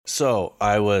So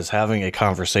I was having a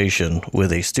conversation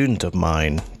with a student of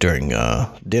mine during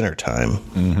dinner time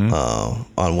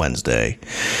on Wednesday,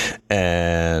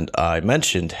 and I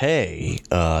mentioned, hey,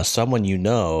 someone you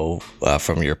know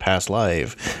from your past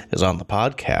life is on the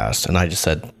podcast, and I just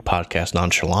said podcast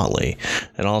nonchalantly,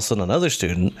 and all of a sudden another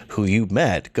student who you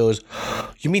met goes,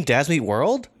 "You mean Dad's Meat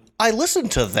World? I listened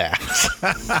to that."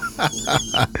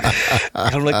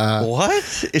 And I'm like,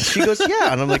 what? And she goes,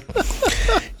 yeah. And I'm like,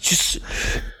 just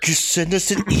send us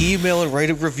an email and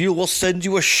write a review. We'll send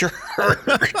you a shirt.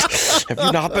 Have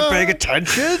you not been paying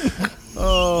attention?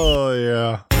 Oh,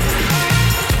 yeah.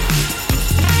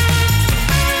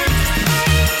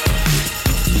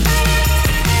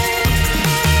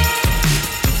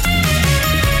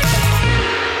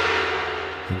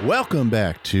 Welcome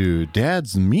back to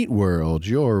Dad's Meat World,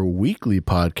 your weekly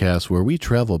podcast where we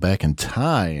travel back in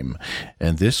time,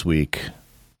 and this week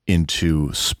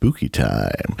into spooky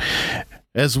time,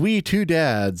 as we two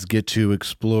dads get to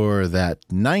explore that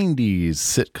 90s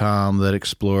sitcom that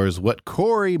explores what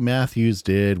Cory Matthews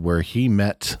did, where he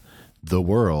met the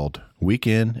world week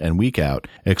in and week out,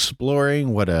 exploring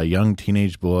what a young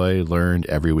teenage boy learned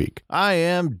every week. I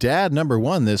am dad number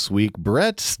one this week,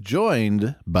 Brett,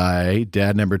 joined by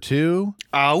dad number two.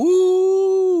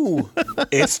 Ow!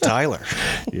 It's Tyler.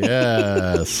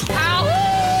 Yes.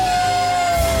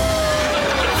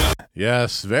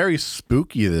 Yes, very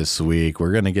spooky this week.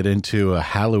 We're going to get into a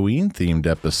Halloween-themed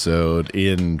episode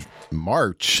in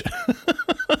March.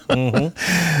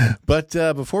 But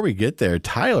before we get there,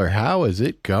 Tyler, how is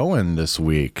it going this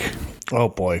week? Oh,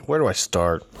 boy. Where do I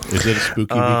start? Is it a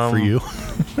spooky week for you?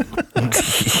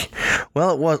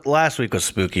 Well, last week was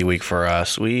spooky week for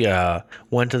us. We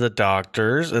went to the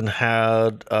doctors and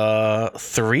had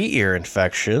 3 ear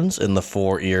infections in the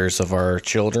 4 ears of our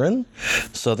children.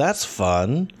 So that's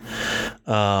fun.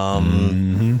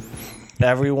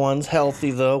 Everyone's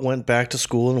healthy, though. Went back to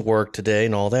school and work today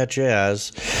and all that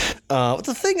jazz.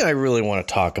 The thing I really want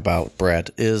to talk about,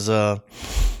 Brett, is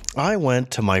I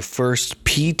went to my first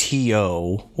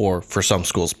PTO, or for some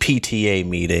schools, PTA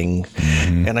meeting,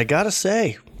 and I gotta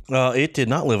say, it did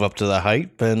not live up to the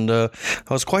hype, and I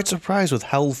was quite surprised with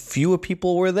how few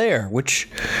people were there, which,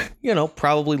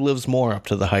 probably lives more up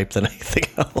to the hype than anything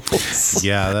else.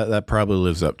 Yeah, that probably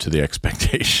lives up to the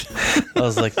expectation. I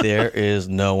was like, there is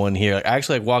no one here.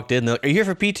 Actually, I walked in, they're like, "Are you here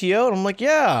for PTO?" And I'm like,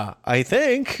 "Yeah, I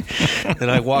think." And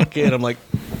I walk in, I'm like,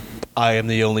 I am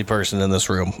the only person in this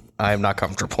room. I am not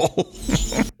comfortable.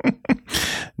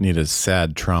 Need a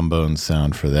sad trombone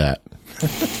sound for that.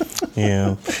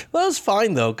 Yeah. Well, it was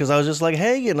fine, though, because I was just like,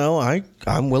 hey,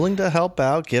 I'm willing to help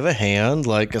out, give a hand.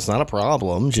 Like, it's not a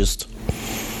problem. Just,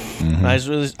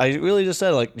 I really just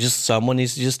said, like, just someone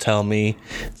needs to just tell me,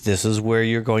 this is where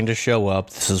you're going to show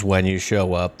up. This is when you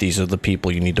show up. These are the people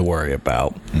you need to worry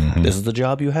about. This is the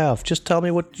job you have. Just tell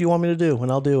me what you want me to do, and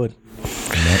I'll do it.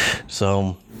 Yep.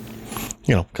 So,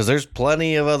 because there's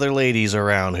plenty of other ladies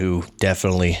around who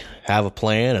definitely have a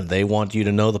plan, and they want you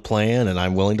to know the plan, and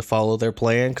I'm willing to follow their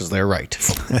plan because they're right.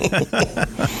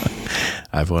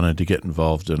 I've wanted to get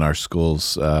involved in our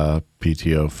school's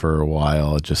PTO for a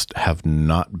while. I just have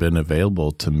not been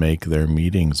available to make their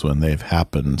meetings when they've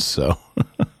happened. So,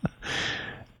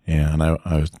 yeah,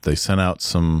 and they sent out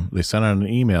an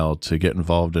email to get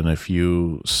involved in a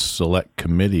few select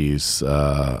committees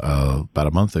about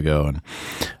a month ago, and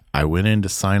I went in to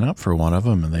sign up for one of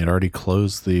them, and they'd already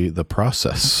closed the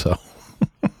process. So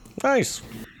Nice.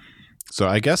 So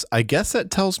I guess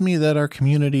that tells me that our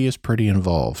community is pretty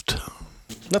involved.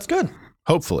 That's good.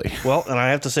 Hopefully. Well, and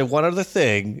I have to say one other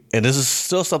thing, and this is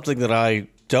still something that I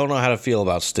don't know how to feel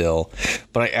about still,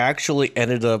 but I actually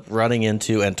ended up running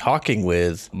into and talking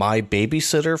with my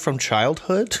babysitter from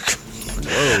childhood.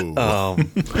 Whoa.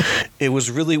 It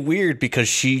was really weird because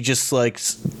she just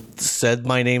said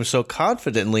my name so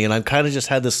confidently, and I kind of just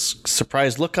had this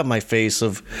surprised look on my face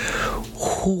of,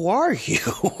 who are you?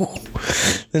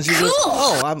 And she goes,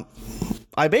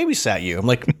 I babysat you. I'm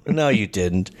like, no, you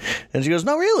didn't. And she goes,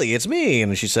 no, really, it's me.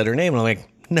 And she said her name, and I'm like,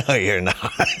 no, you're not.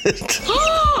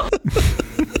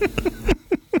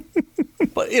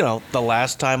 But, the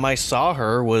last time I saw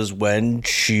her was when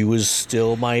she was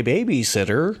still my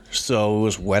babysitter. So it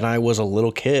was when I was a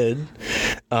little kid.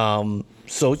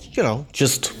 So,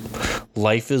 just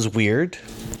life is weird.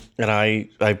 And I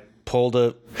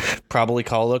probably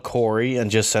called a Cory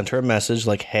and just sent her a message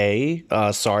like, hey,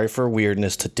 sorry for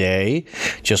weirdness today.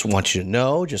 Just want you to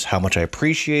know just how much I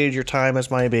appreciated your time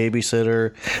as my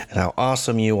babysitter and how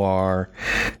awesome you are,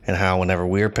 and how whenever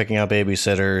we're picking out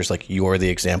babysitters, like, you're the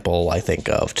example I think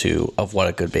of what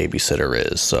a good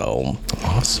babysitter is. So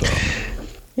awesome.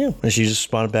 Yeah, and she just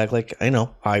responded back like,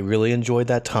 I really enjoyed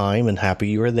that time and happy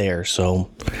you were there.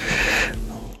 So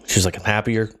she's like, I'm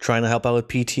happy you're trying to help out with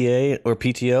PTA or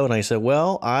PTO. And I said,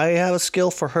 well, I have a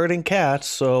skill for herding cats,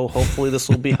 so hopefully this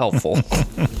will be helpful.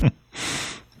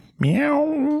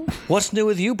 Meow. What's new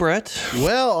with you, Brett?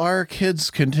 Well, our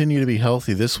kids continue to be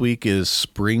healthy. This week is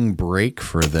spring break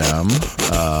for them.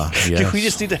 Yes. Do we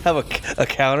just need to have a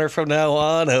counter from now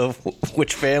on of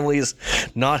which family is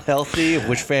not healthy, of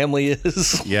which family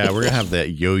is? Yeah, we're gonna have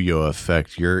that yo-yo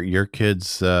effect. Your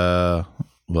kids,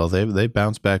 well, they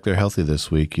bounced back. They're healthy this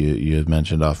week. You had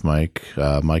mentioned off mic.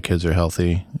 My kids are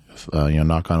healthy.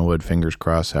 Knock on wood, fingers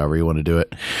crossed, however you want to do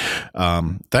it.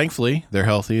 Thankfully, they're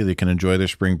healthy. They can enjoy their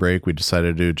spring break. We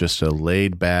decided to do just a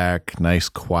laid back, nice,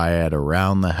 quiet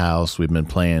around the house. We've been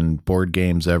playing board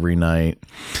games every night.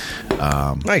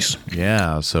 Nice.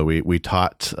 Yeah. So we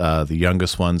taught the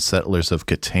youngest one Settlers of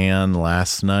Catan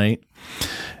last night.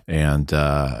 And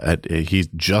he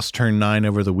just turned 9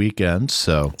 over the weekend.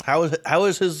 So how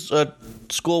was his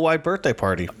school-wide birthday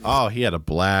party? Oh, he had a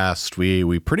blast.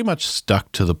 We pretty much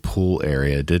stuck to the pool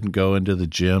area. Didn't go into the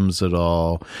gyms at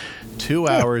all. 2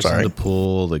 hours in the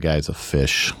pool. The guy's a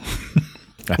fish.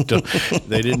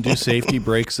 They didn't do safety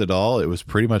breaks at all. It was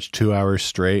pretty much 2 hours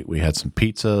straight. We had some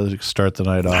pizza to start the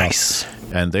night off. Nice.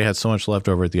 And they had so much left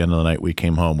over at the end of the night. We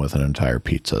came home with an entire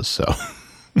pizza. So.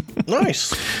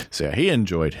 Nice. So yeah, he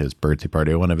enjoyed his birthday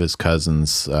party. One of his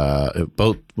cousins,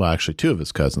 actually 2 of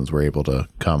his cousins were able to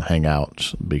come hang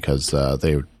out because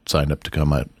they signed up to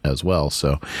come out as well.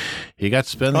 So he got to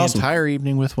spend the entire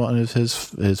evening with one of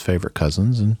his favorite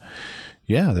cousins. And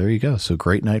yeah, there you go. So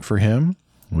great night for him.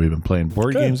 We've been playing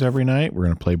board games every night. We're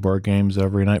going to play board games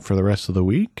every night for the rest of the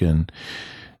week. And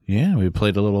yeah, we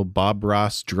played a little Bob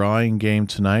Ross drawing game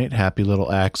tonight. Happy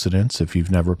Little Accidents. If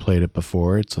you've never played it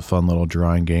before, it's a fun little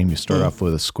drawing game. You start off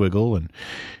with a squiggle, and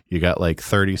you got like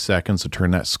 30 seconds to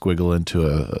turn that squiggle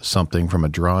into something from a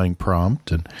drawing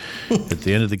prompt. And at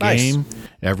the end of the game,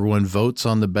 everyone votes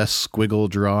on the best squiggle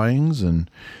drawings, and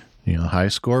high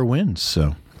score wins.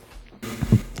 So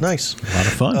nice, a lot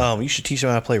of fun. You should teach him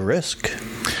how to play Risk.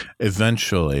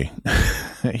 Eventually.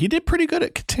 He did pretty good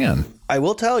at Catan. I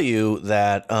will tell you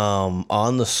that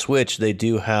on the Switch, they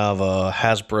do have a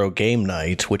Hasbro Game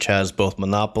Night, which has both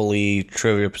Monopoly,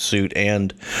 Trivia Pursuit,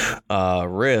 and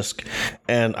Risk.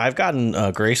 And I've gotten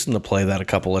Grayson to play that a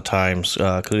couple of times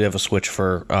because we have a Switch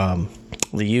for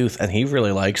the youth, and he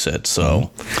really likes it. So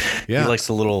he likes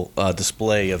the little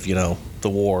display of, the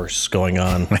wars going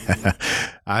on.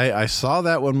 I saw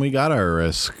that when we got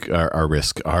our Switch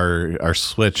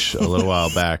a little while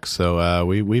back. So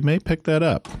we may pick that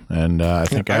up. And I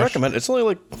think I recommend it. It's only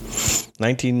like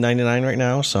 $19.99 right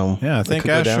now. So yeah, I think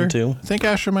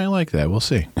Asher might like that. We'll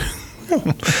see.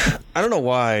 I don't know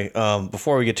why,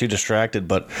 before we get too distracted,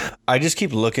 but I just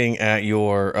keep looking at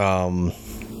your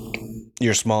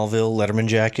Smallville Letterman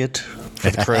jacket for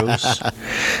the Crows.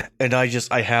 And I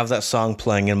have that song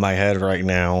playing in my head right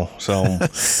now. So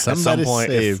at some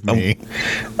point, I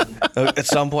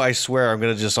swear I'm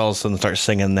going to just all of a sudden start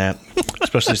singing that,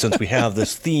 especially since we have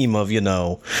this theme of,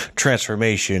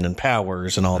 transformation and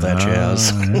powers and all that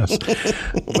jazz. Yes.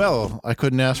 Well, I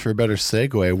couldn't ask for a better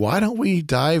segue. Why don't we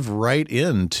dive right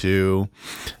into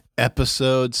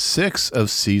episode 6 of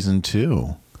season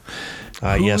 2?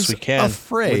 Yes, we can.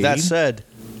 Afraid with that said,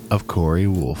 of Cory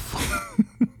Wolf.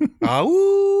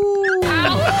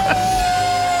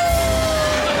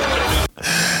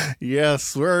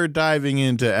 Yes, we're diving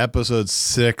into episode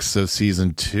 6 of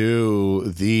season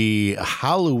 2, the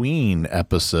Halloween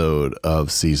episode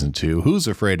of season 2. Who's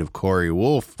Afraid of Cory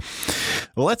Wolf?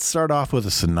 Well, let's start off with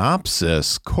a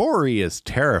synopsis. Cory is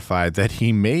terrified that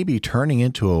he may be turning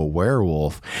into a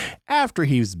werewolf after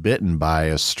he's bitten by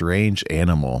a strange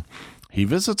animal. He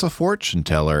visits a fortune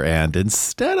teller, and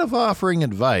instead of offering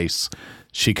advice,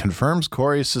 she confirms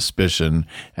Cory's suspicion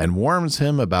and warns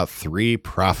him about 3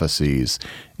 prophecies,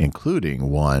 including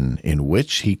one in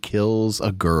which he kills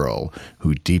a girl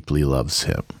who deeply loves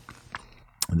him.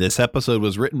 This episode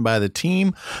was written by the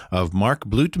team of Mark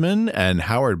Blutman and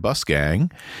Howard Busgang,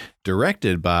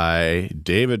 directed by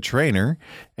David Traynor,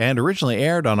 and originally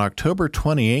aired on October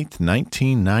 28,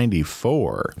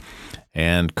 1994.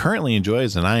 And currently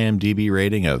enjoys an IMDb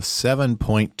rating of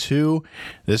 7.2.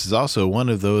 This is also one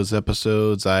of those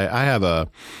episodes. I have a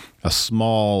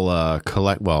small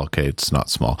it's not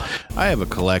small. I have a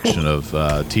collection of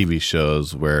TV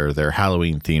shows where they're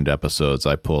Halloween themed episodes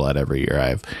I pull out every year.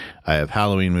 I have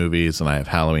Halloween movies and I have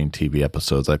Halloween TV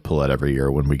episodes I pull out every year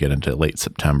when we get into late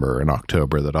September and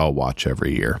October that I'll watch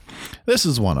every year. This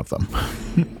is one of them.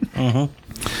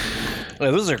 Yeah,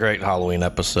 this is a great Halloween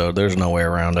episode. There's no way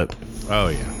around it. Oh,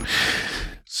 yeah.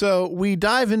 So we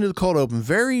dive into the cold open.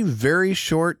 Very, very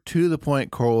short, to the point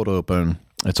cold open.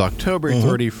 It's October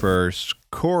 31st.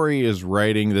 Cory is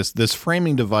writing this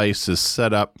framing device is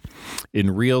set up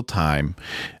in real time.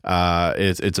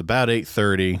 It's about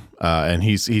 8:30, and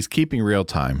he's keeping real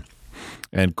time.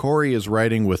 And Cory is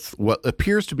writing with what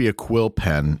appears to be a quill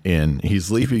pen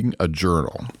he's leaving a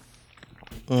journal.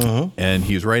 And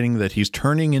he's writing that he's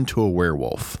turning into a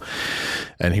werewolf.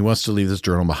 And he wants to leave this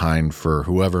journal behind for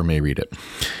whoever may read it.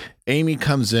 Amy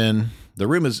comes in. The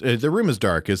room is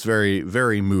dark. It's very,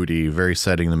 very moody, very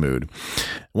setting the mood.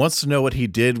 Wants to know what he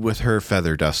did with her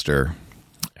feather duster.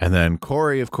 And then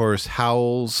Cory, of course,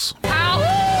 howls.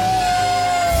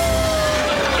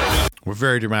 We're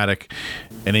very dramatic.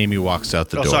 And Amy walks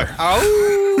out the door. Sorry.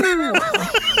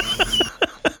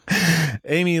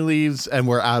 Amy leaves, and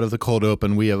we're out of the cold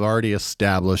open. We have already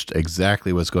established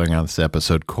exactly what's going on in this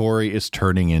episode. Cory is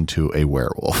turning into a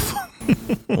werewolf.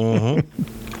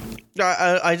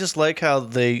 I just like how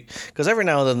because every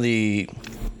now and then the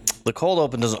cold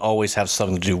open doesn't always have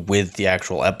something to do with the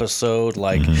actual episode.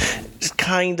 Like, it's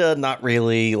kind of not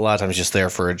really. A lot of times just there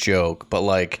for a joke, but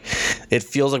like, it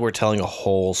feels like we're telling a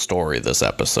whole story this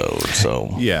episode.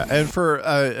 So yeah, and for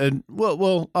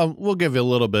we'll give you a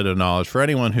little bit of knowledge for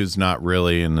anyone who's not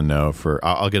really in the know.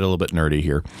 I'll get a little bit nerdy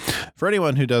here. For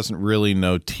anyone who doesn't really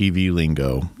know TV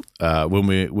lingo. When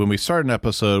we start an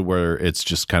episode where it's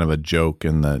just kind of a joke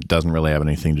and that doesn't really have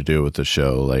anything to do with the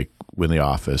show, like when The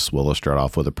Office, we'll start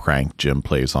off with a prank Jim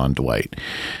plays on Dwight.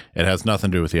 It has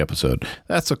nothing to do with the episode.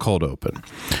 That's a cold open.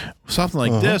 Something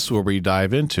like this where we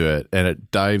dive into it and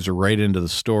it dives right into the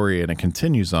story and it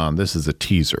continues on. This is a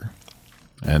teaser.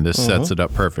 And this sets it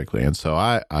up perfectly. And so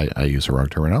I use the wrong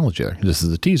terminology there. This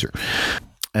is a teaser.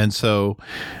 And so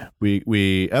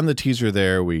we end the teaser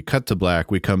there. We cut to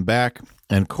black. We come back.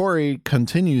 And Cory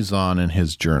continues on in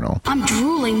his journal. I'm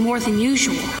drooling more than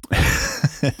usual.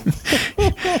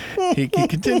 he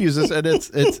continues this, and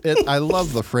it's I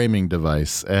love the framing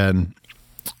device. And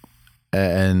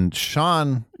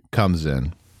Sean comes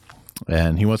in,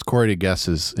 and he wants Cory to guess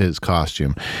his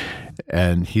costume,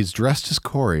 and he's dressed as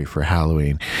Cory for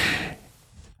Halloween.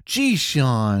 Gee,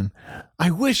 Sean,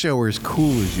 I wish I were as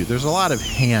cool as you. There's a lot of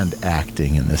hand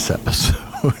acting in this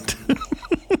episode.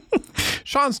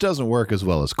 Sean's doesn't work as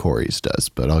well as Cory's does,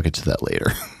 but I'll get to that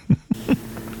later.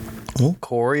 Well,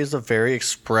 Cory is a very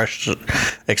expressing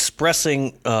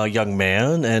young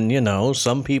man, and,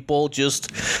 some people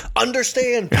just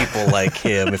understand people like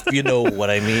him, if you know what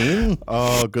I mean.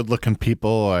 Oh, good-looking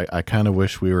people. I kind of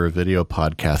wish we were a video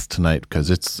podcast tonight because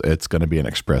it's going to be an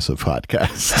expressive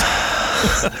podcast.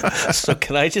 So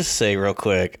can I just say real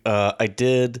quick, I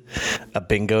did a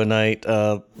bingo night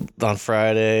on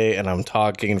Friday, and I'm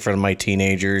talking in front of my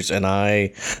teenagers, and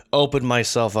I opened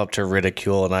myself up to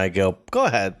ridicule, and I go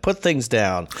ahead, put things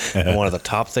down. And one of the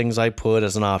top things I put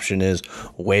as an option is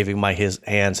waving my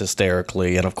hands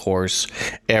hysterically, and of course,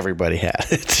 everybody had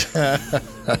it.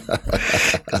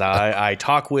 Because I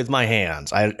talk with my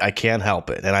hands. I can't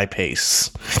help it, and I pace.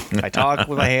 I talk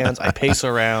with my hands, I pace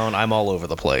around, I'm all over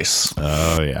the place.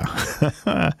 Oh,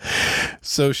 yeah.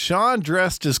 So Sean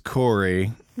dressed as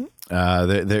Cory.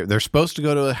 They're supposed to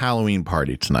go to a Halloween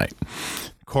party tonight.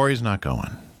 Cory's not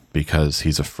going because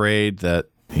he's afraid that,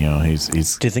 he's...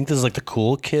 Do you think this is like the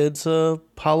cool kids'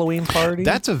 Halloween party?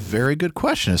 That's a very good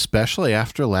question, especially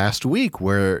after last week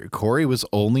where Cory was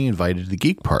only invited to the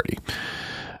geek party.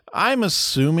 I'm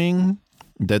assuming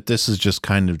that this is just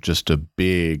kind of just a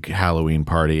big Halloween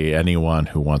party. Anyone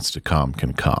who wants to come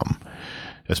can come.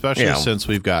 Especially since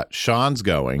we've got Sean's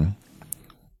going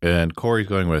and Cory's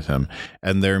going with him,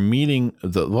 and they're meeting.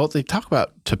 They talk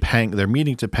about Topanga. They're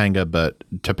meeting Topanga, but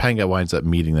Topanga winds up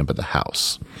meeting them at the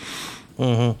house.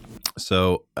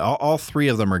 So all three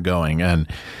of them are going, and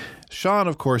Sean,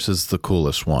 of course, is the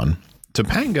coolest one.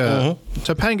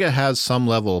 Topanga has some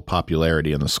level of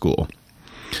popularity in the school,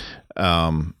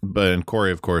 but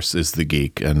Cory, of course, is the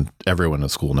geek, and everyone in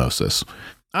school knows this.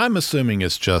 I'm assuming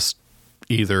it's just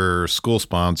either school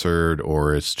sponsored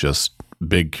or it's just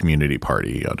big community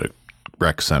party at a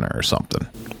rec center or something.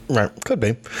 Right. Could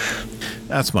be.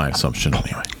 That's my assumption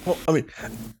anyway. Well, I mean,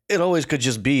 it always could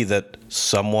just be that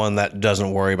someone that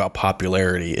doesn't worry about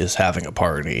popularity is having a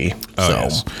party.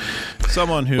 Yes.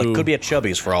 Someone who could be at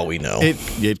Chubby's for all we know.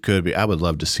 It could be. I would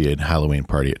love to see a Halloween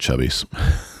party at Chubby's.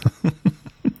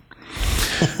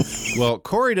 Well,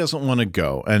 Cory doesn't want to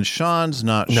go, and Sean's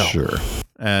not sure.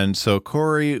 And so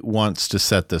Cory wants to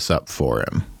set this up for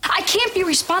him. I can't be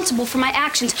responsible for my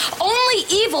actions. Only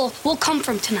evil will come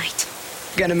from tonight.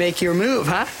 Gonna make your move,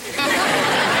 huh?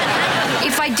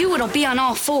 If I do, it'll be on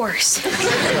all fours.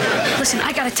 Listen,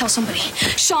 I gotta tell somebody.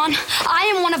 Sean,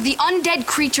 I am one of the undead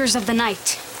creatures of the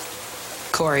night.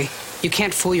 Cory, you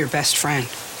can't fool your best friend.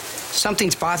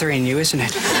 Something's bothering you, isn't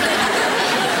it?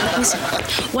 Listen,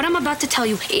 what I'm about to tell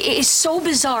you is so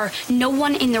bizarre, no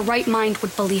one in their right mind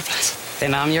would believe it.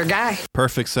 Then I'm your guy.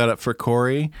 Perfect setup for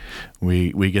Cory.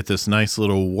 We get this nice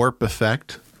little warp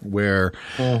effect where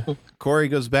Cory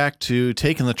goes back to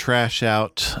taking the trash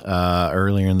out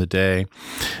earlier in the day,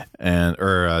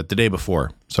 the day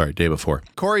before. Sorry, day before.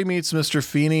 Cory meets Mr.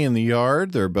 Feeney in the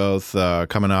yard. They're both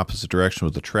coming opposite direction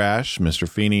with the trash. Mr.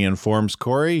 Feeney informs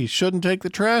Cory he shouldn't take the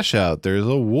trash out. There's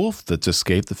a wolf that's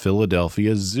escaped the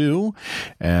Philadelphia Zoo,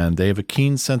 and they have a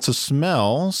keen sense of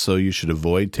smell, so you should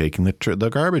avoid taking the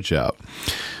garbage out.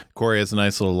 Cory has a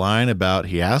nice little line about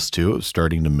he has to. It was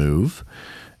starting to move,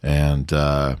 and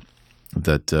that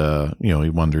he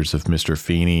wonders if Mr.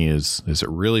 Feeney is it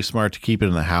really smart to keep it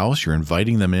in the house? You're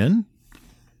inviting them in?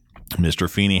 Mr.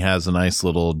 Feeney has a nice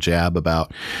little jab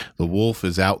about the wolf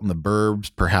is out in the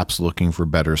burbs, perhaps looking for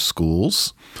better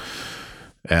schools.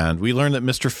 And we learn that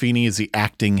Mr. Feeney is the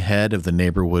acting head of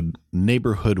the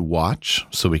neighborhood watch,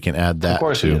 so we can add that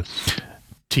to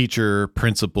teacher,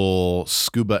 principal,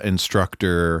 scuba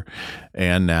instructor,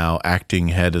 and now acting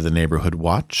head of the neighborhood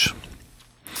watch.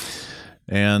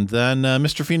 And then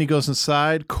Mr. Feeney goes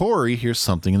inside. Cory hears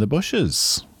something in the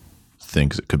bushes.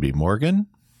 Thinks it could be Morgan.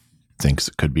 Thinks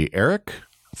it could be Eric.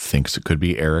 Thinks it could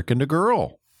be Eric and a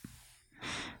girl.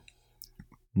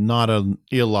 Not an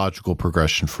illogical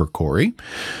progression for Cory,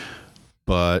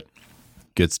 but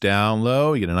gets down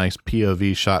low. You get a nice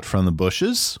POV shot from the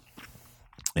bushes,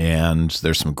 and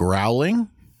there's some growling.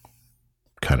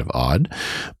 Kind of odd,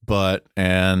 but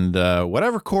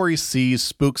whatever Cory sees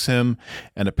spooks him,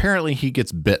 and apparently he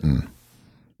gets bitten.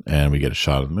 And we get a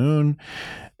shot of the moon,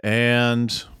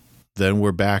 and then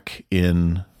we're back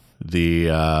in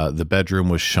the bedroom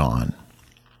with Sean,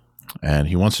 and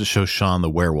he wants to show Sean the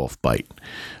werewolf bite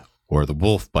or the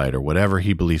wolf bite or whatever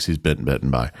he believes he's been bitten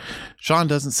by. Sean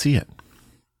doesn't see it.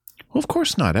 Well, of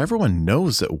course not. Everyone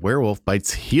knows that werewolf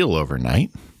bites heal overnight,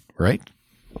 right?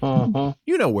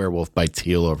 You know werewolf bites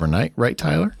heal overnight, right,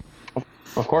 Tyler?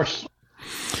 Of course.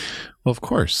 Well, of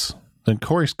course. Then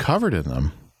Cory's covered in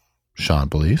them, Sean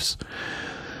believes.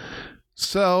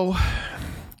 So,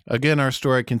 again, our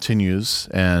story continues,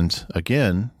 and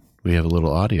again, we have a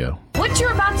little audio. What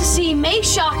you're about to see may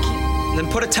shock you.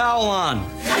 Then put a towel on.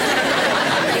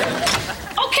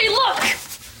 Okay, look!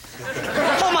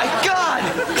 Oh my God!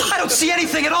 I don't see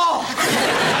anything at all!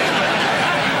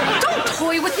 Don't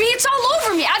toy with me, it's all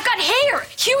over me. I've got hair,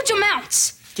 huge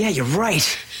amounts. Yeah, you're right.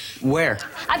 Where?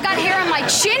 I've got hair on my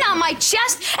chin, on my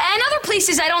chest, and other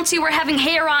places I don't see where having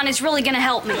hair on is really gonna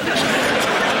help me.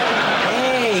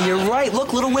 Hey, you're right.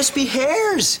 Look, little wispy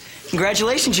hairs.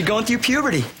 Congratulations, you're going through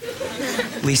puberty.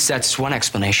 At least that's one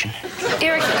explanation.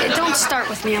 Eric, don't start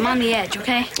with me. I'm on the edge,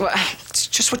 okay? Well, it's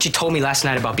just what you told me last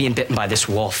night about being bitten by this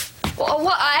wolf.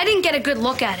 Well, I didn't get a good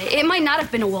look at it. It might not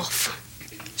have been a wolf.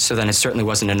 So then it certainly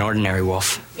wasn't an ordinary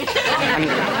wolf. I mean,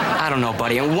 I don't know,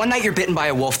 buddy. One night you're bitten by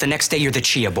a wolf, the next day you're the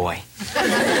Chia Boy.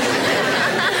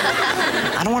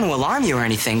 I don't want to alarm you or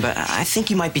anything, but I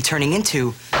think you might be turning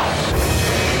into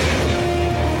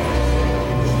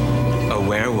a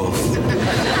werewolf.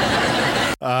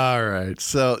 All right.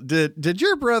 So did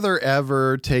your brother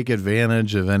ever take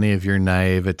advantage of any of your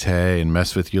naivete and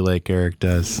mess with you like Eric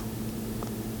does?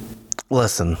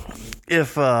 Listen,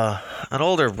 if an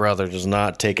older brother does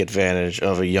not take advantage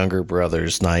of a younger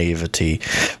brother's naivety,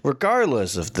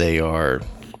 regardless if they are,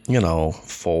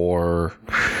 4,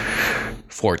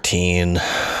 14,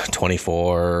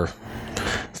 24,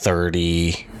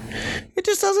 30, it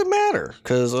just doesn't matter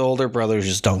because older brothers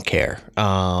just don't care.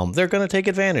 They're going to take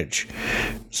advantage.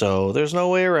 So there's no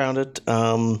way around it.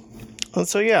 And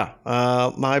so, yeah,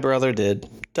 my brother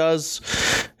does,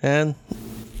 and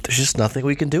there's just nothing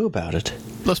we can do about it.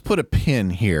 Let's put a pin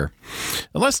here.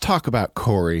 And let's talk about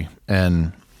Cory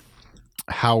and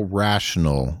how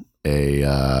rational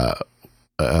a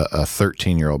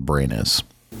 13-year-old brain is.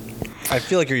 I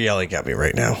feel like you're yelling at me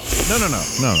right now. No,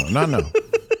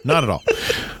 not at all.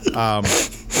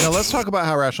 Now let's talk about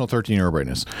how rational 13-year-old brain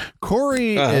is.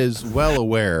 Cory is well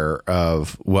aware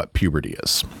of what puberty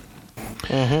is.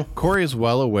 Cory is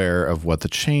well aware of what the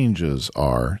changes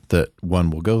are that one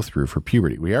will go through for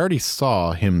puberty. We already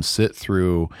saw him sit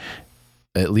through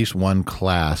at least one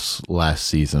class last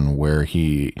season where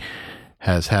he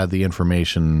has had the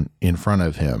information in front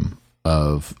of him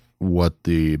of what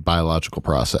the biological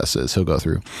process is he'll go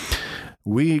through.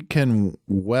 We can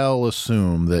well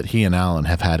assume that he and Alan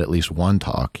have had at least one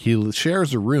talk. He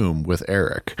shares a room with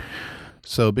Eric.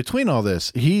 So between all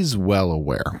this, he's well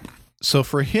aware. So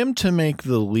for him to make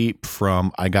the leap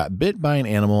from I got bit by an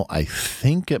animal, I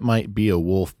think it might be a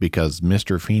wolf because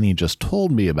Mr. Feeney just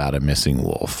told me about a missing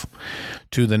wolf,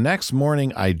 to the next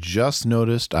morning I just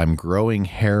noticed I'm growing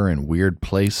hair in weird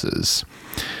places.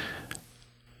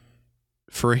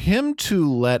 For him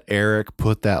to let Eric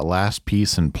put that last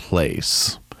piece in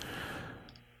place,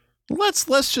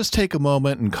 let's just take a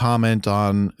moment and comment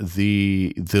on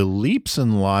the leaps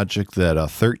in logic that a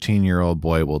 13-year-old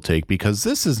boy will take, because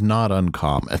this is not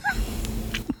uncommon.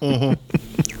 Mm-hmm.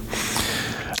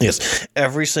 Yes,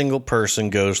 every single person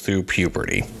goes through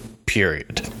puberty,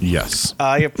 period. Yes.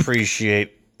 I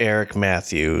appreciate Eric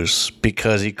Matthews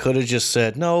because he could have just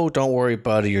said, no, don't worry,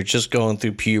 buddy, you're just going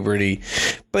through puberty.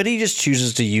 But he just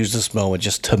chooses to use this moment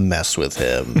just to mess with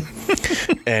him.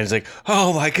 And it's like,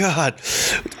 oh my God,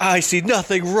 I see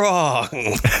nothing wrong.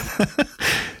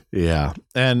 Yeah.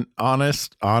 And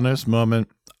honest moment.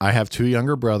 I have 2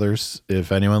 younger brothers.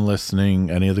 If anyone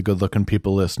listening, any of the good looking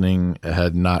people listening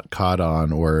had not caught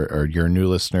on, or you're a new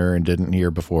listener and didn't hear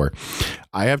before,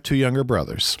 I have 2 younger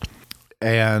brothers.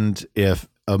 And if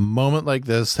a moment like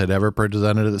this had ever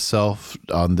presented itself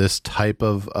on this type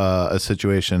of a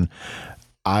situation,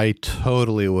 I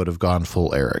totally would have gone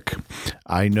full Eric.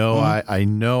 I know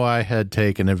I had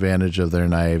taken advantage of their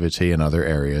naivety in other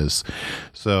areas,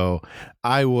 so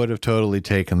I would have totally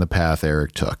taken the path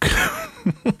Eric took.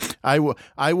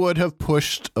 I would have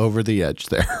pushed over the edge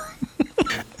there.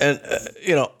 And,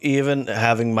 even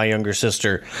having my younger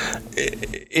sister,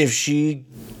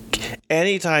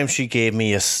 anytime she gave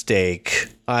me a steak,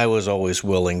 I was always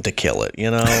willing to kill it,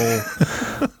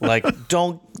 Like,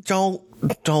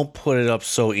 don't put it up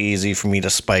so easy for me to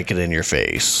spike it in your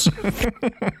face.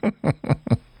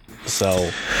 So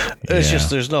it's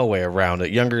just, there's no way around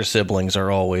it. Younger siblings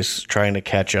are always trying to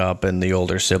catch up and the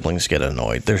older siblings get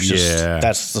annoyed. There's just,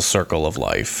 that's the circle of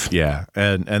life. Yeah.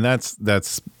 And that's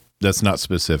not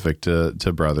specific to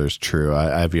brothers. True.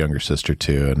 I have a younger sister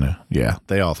too. And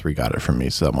they all 3 got it from me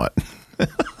somewhat.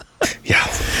 Yeah.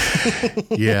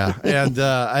 Yeah. And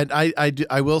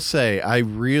I will say, I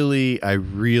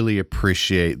really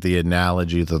appreciate the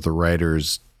analogy that the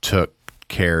writers took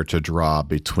care to draw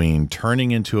between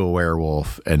turning into a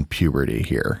werewolf and puberty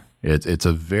here. It's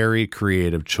a very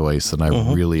creative choice, and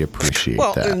I really appreciate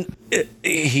that. And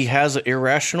he has an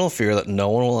irrational fear that no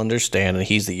one will understand, and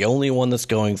he's the only one that's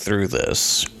going through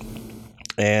this.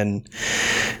 And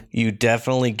you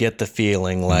definitely get the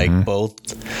feeling like both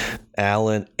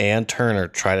Alan and Turner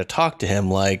try to talk to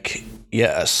him like,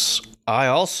 yes, I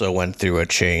also went through a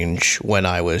change when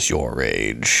I was your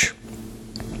age.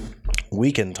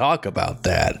 We can talk about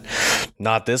that.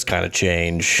 Not this kind of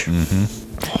change.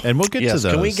 Mm-hmm. And we'll get to those.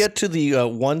 Can we get to the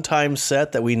one-time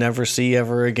set that we never see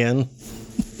ever again?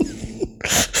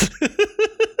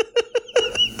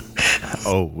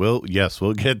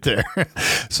 We'll get there.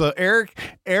 So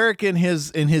Eric in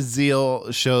his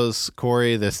zeal shows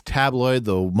Cory this tabloid,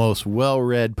 the most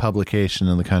well-read publication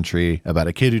in the country, about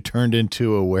a kid who turned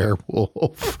into a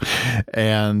werewolf.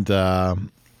 And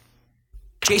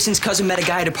Jason's cousin met a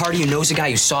guy at a party who knows a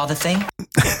guy who saw the thing.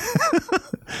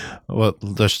 Well,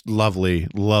 there's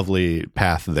lovely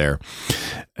path there.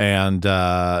 And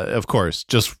of course,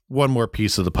 just one more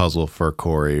piece of the puzzle for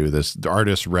Cory, this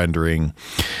artist rendering.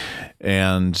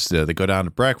 And they go down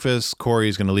to breakfast.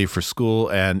 Cory's going to leave for school,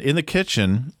 and in the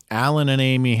kitchen, Alan and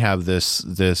Amy have this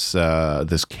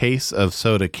case of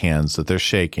soda cans that they're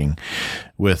shaking,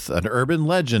 with an urban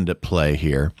legend at play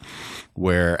here,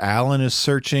 where Alan is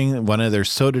searching. One of their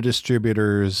soda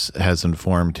distributors has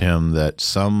informed him that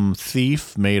some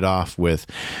thief made off with,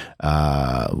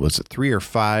 was it 3 or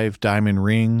 5 diamond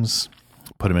rings?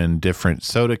 Put them in different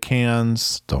soda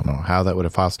cans. Don't know how that would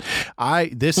have possible.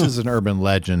 This is an urban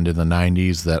legend in the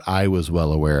 90s that I was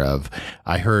well aware of.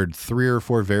 I heard 3 or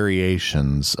 4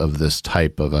 variations of this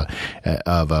type of a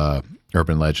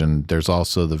urban legend. There's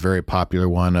also the very popular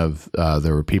one of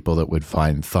there were people that would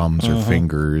find thumbs or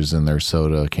fingers in their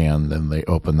soda can and they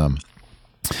open them.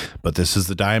 But this is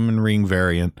the diamond ring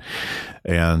variant,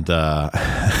 and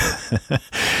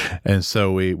and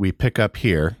so we pick up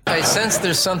here. I sense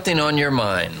there's something on your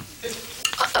mind.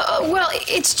 Well,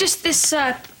 it's just this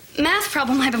math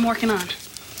problem I've been working on.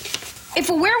 If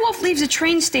a werewolf leaves a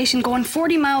train station going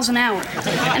 40 miles an hour,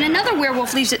 and another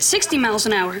werewolf leaves at 60 miles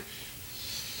an hour,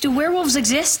 do werewolves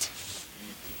exist?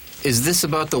 Is this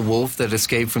about the wolf that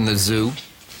escaped from the zoo?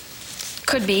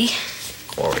 Could be.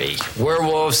 Cory,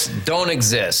 werewolves don't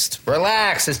exist.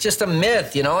 Relax, it's just a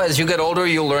myth, As you get older,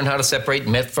 you'll learn how to separate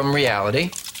myth from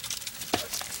reality.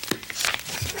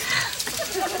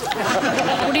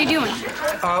 What are you doing?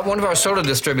 One of our soda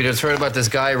distributors heard about this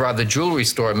guy who robbed the jewelry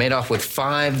store made off with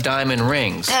 5 diamond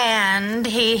rings. And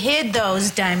he hid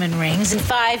those diamond rings in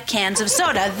 5 cans of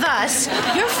soda. Thus,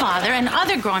 your father and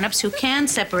other grown-ups who can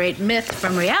separate myth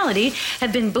from reality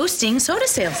have been boosting soda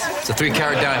sales. It's a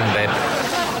 3-carat diamond, babe.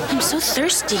 I'm so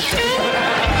thirsty.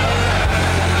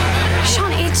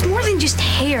 Sean, it's more than just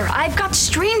hair. I've got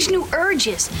strange new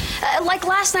urges. Like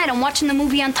last night, I'm watching the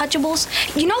movie Untouchables.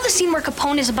 You know the scene where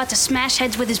Capone is about to smash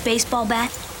heads with his baseball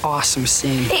bat? Awesome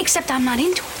scene. Except I'm not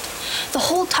into it. The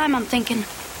whole time I'm thinking,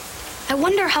 I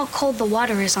wonder how cold the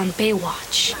water is on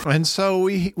Baywatch. And so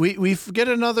we get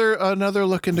another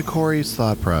look into Cory's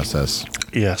thought process.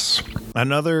 Yes.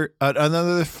 Another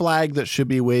flag that should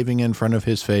be waving in front of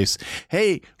his face.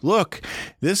 Hey, look,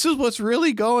 this is what's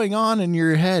really going on in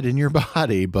your head, in your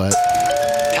body, but...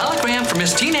 Telegram from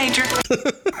his teenager.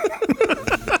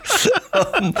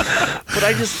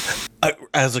 But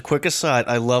as a quick aside,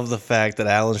 I love the fact that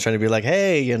Alan's trying to be like,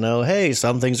 hey,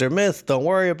 some things are myth. Don't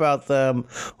worry about them.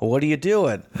 Well, what are you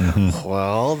doing? Mm-hmm.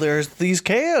 Well, there's these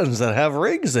cans that have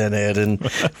rings in it, and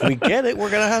if we get it, we're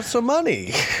going to have some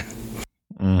money.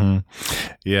 Mm-hmm.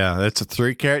 Yeah, that's a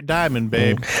 3-carat diamond,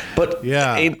 babe. But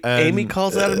yeah, Amy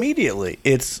calls that immediately.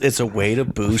 It's a way to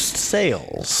boost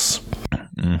sales.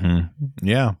 Mm-hmm.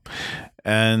 Yeah.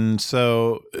 And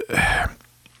so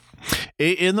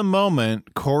in the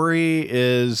moment, Cory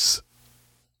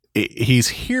he's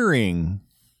hearing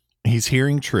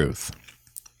truth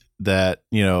that,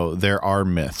 there are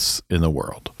myths in the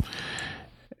world.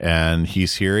 And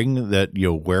he's hearing that,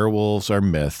 werewolves are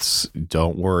myths.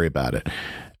 Don't worry about it.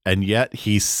 And yet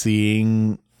he's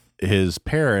seeing his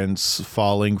parents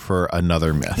falling for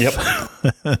another myth. Yep.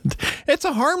 It's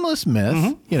a harmless myth.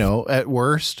 Mm-hmm.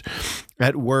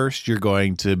 At worst, you're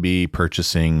going to be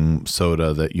purchasing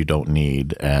soda that you don't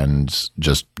need and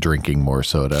just drinking more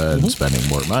soda and spending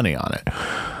more money on it.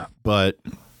 But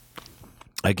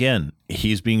again,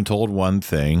 he's being told one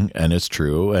thing and it's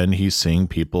true, and he's seeing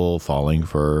people falling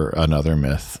for another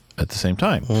myth at the same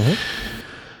time. Mm-hmm.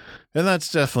 And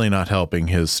that's definitely not helping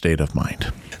his state of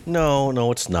mind.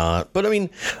 No, it's not. But I mean,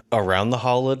 around the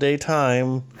holiday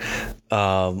time,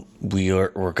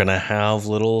 we're gonna have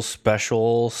little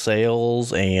special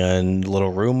sales and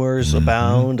little rumors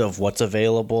abound of what's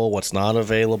available, what's not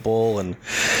available, and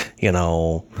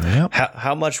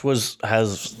how much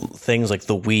has things like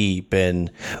the Wii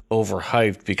been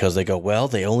overhyped because they go, well,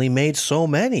 they only made so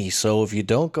many, so if you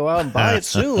don't go out and buy it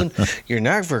soon, you're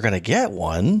never gonna get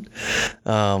one.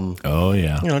 Oh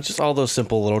yeah, just all those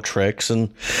simple little tricks,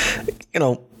 and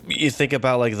you think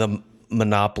about like the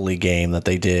Monopoly game that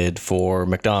they did for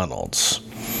McDonald's,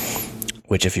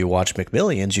 which if you watch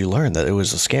McMillions, you learn that it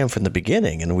was a scam from the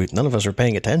beginning, and none of us were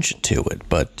paying attention to it.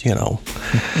 But the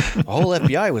whole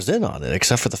FBI was in on it,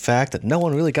 except for the fact that no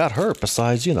one really got hurt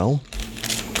besides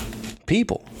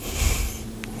people.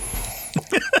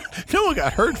 No one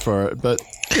got hurt for it, but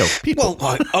people.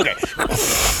 Well, okay.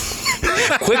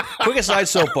 Quick aside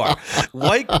so far.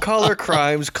 White collar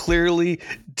crimes clearly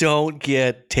don't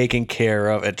get taken care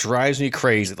of. It drives me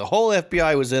crazy. The whole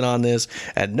FBI was in on this,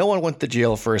 and no one went to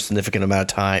jail for a significant amount of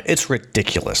time. It's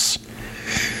ridiculous.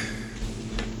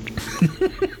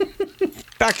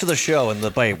 Back to the show and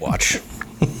the Baywatch.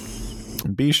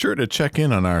 Be sure to check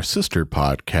in on our sister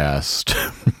podcast,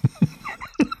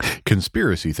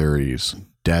 Conspiracy Theories.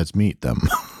 Dads Meet Them.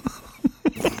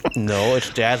 No, it's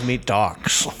Dads Meet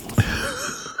Docs.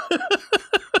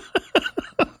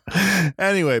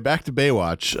 Anyway, back to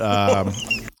Baywatch.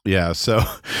 Yeah, so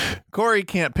Cory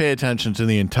can't pay attention to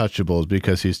the Untouchables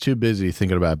because he's too busy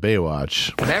thinking about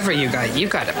Baywatch. Whatever you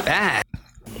got it bad.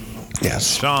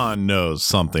 Yes. Sean knows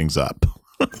something's up.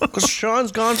 Because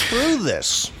Sean's gone through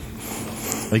this.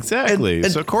 Exactly.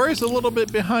 So Cory's a little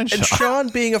bit behind Sean. And Sean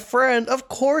being a friend, of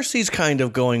course he's kind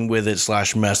of going with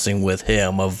it / messing with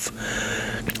him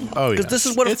because this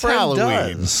is what a friend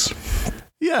Halloween. does.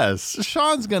 Yes,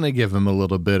 Sean's going to give him a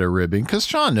little bit of ribbing because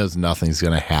Sean knows nothing's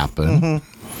going to happen.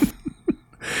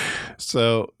 Mm-hmm.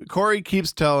 So Cory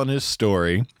keeps telling his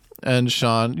story, and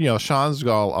Sean's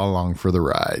all along for the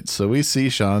ride. So we see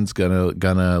Sean's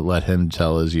gonna let him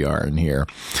tell his yarn here,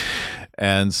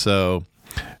 and so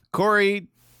Cory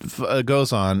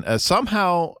goes on.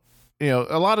 Somehow,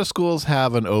 a lot of schools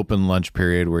have an open lunch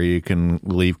period where you can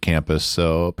leave campus.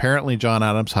 So apparently John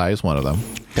Adams High is one of them.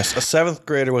 Yes, a 7th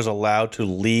grader was allowed to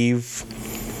leave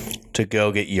to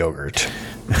go get yogurt.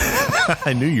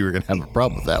 I knew you were going to have a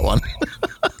problem with that one.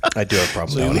 I do have a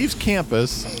problem with that one. So he leaves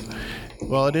campus.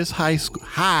 Well, it is high school.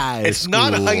 It's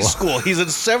not high school. He's in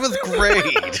 7th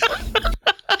grade.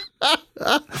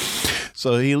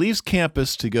 So he leaves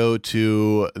campus to go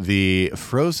to the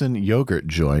frozen yogurt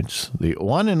joints, the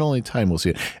one and only time we'll see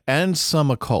it, and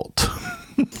some occult.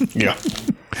 Yeah.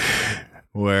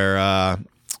 Where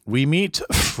we meet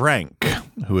Frank,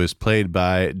 who is played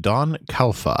by Don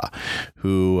Calfa,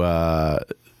 who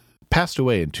passed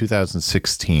away in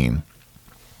 2016.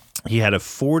 He had a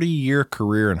 40-year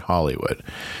career in Hollywood.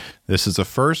 This is the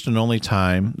first and only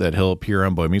time that he'll appear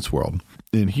on Boy Meets World.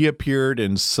 And he appeared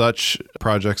in such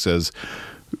projects as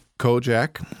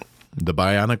Kojak, The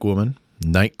Bionic Woman,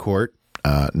 Night Court,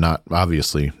 not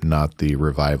the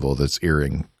revival that's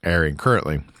airing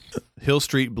currently, Hill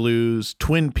Street Blues,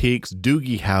 Twin Peaks,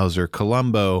 Doogie Howser,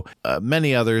 Columbo,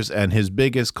 many others, and his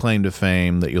biggest claim to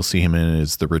fame that you'll see him in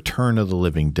is The Return of the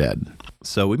Living Dead.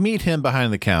 So we meet him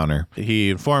behind the counter. He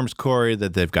informs Cory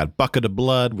that they've got bucket of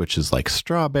blood, which is like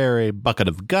strawberry, bucket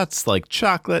of guts like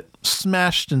chocolate,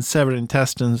 smashed and severed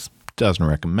intestines, doesn't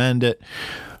recommend it.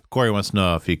 Cory wants to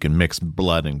know if he can mix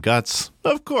blood and guts.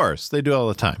 Of course, they do all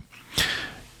the time.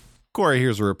 Cory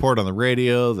hears a report on the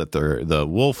radio that the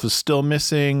wolf is still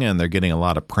missing, and they're getting a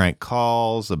lot of prank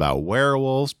calls about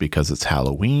werewolves because it's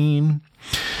Halloween.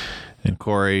 And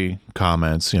Cory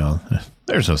comments,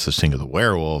 there's no such thing as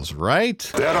werewolves, right?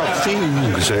 There are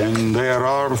things and there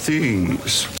are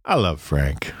things. I love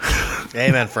Frank.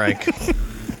 Amen, Frank.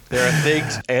 There are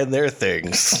things and there are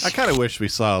things. I kind of wish we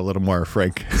saw a little more of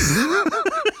Frank.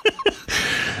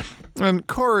 And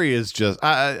Cory is just...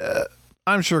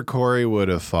 I'm sure Cory would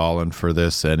have fallen for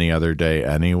this any other day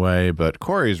anyway, but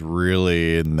Cory's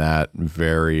really in that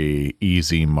very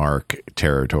easy mark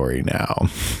territory now.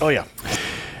 Oh, yeah.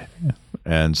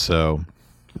 And so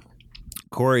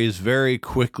Cory is very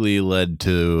quickly led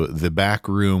to the back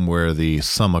room where the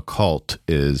Some Occult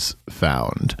is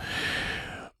found,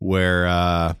 where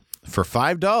for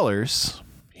 $5,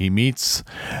 he meets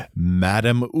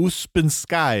Madame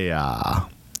Uspenskaya,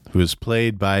 who is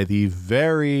played by the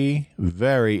very,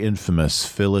 very infamous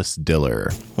Phyllis Diller,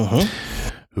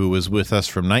 who was with us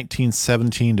from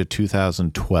 1917 to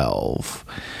 2012.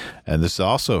 And this is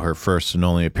also her first and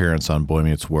only appearance on Boy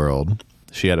Meets World.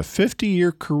 She had a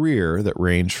 50-year career that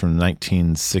ranged from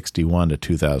 1961 to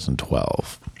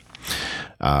 2012.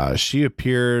 She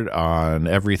appeared on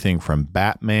everything from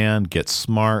Batman, Get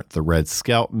Smart, The Red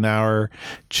Skelton Hour,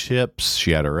 Chips.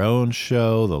 She had her own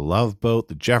show, The Love Boat,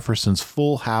 The Jeffersons,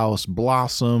 Full House,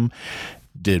 Blossom.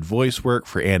 Did voice work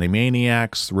for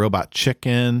Animaniacs, Robot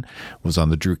Chicken, was on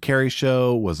The Drew Carey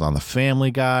Show, was on The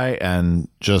Family Guy, and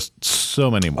just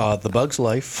so many more. The Bug's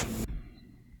Life.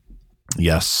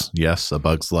 Yes, A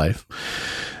Bug's Life.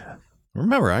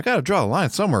 Remember, I got to draw a line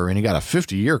somewhere when you got a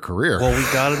 50-year career. Well, we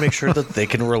got to make sure that they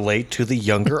can relate to the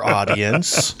younger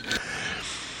audience.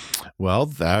 Well,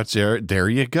 there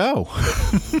you go.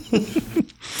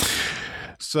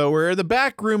 So we're in the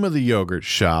back room of the yogurt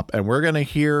shop, and we're going to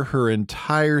hear her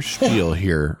entire spiel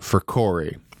here for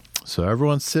Cory. So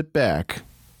everyone sit back.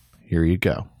 Here you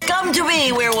go. Come to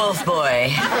me, werewolf boy.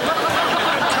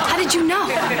 How did you know?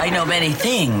 I know many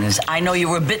things. I know you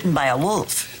were bitten by a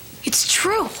wolf. It's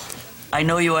true. I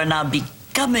know you are now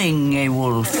becoming a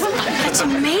wolf. That's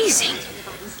amazing.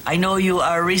 I know you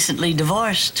are recently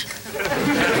divorced.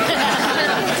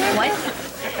 What?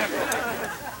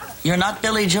 You're not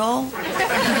Billy Joel?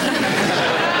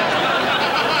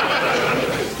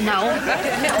 No.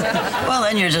 Well,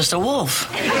 then you're just a wolf.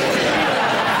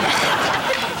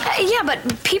 Yeah, but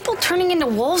people turning into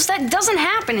wolves, that doesn't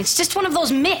happen. It's just one of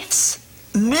those myths.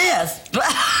 Myth?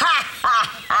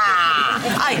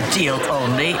 I deal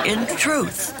only in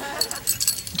truth.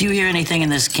 Do you hear anything in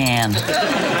this can?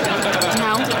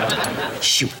 No.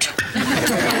 Shoot.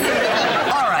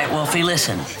 All right, Wolfie,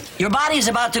 listen. Your body's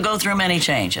about to go through many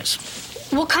changes.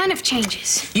 What kind of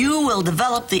changes? You will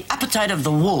develop the appetite of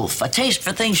the wolf, a taste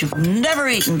for things you've never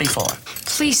eaten before.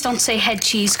 Please don't say head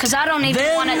cheese, because I don't even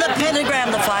want Then to... the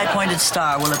pentagram, the five-pointed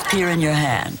star, will appear in your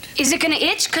hand. Is it going to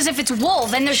itch? Because if it's wool,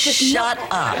 then there's just Shut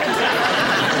up.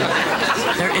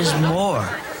 There is more.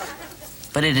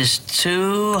 But it is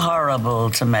too horrible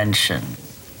to mention.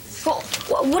 Well,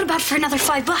 what about for another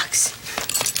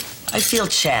 $5? I feel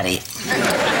chatty.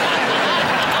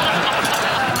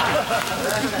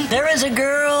 There is a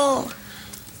girl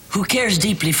who cares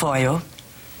deeply for you,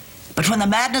 but when the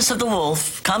madness of the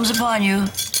wolf comes upon you,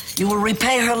 you will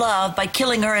repay her love by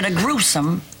killing her in a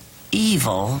gruesome,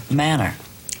 evil manner.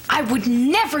 I would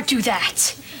never do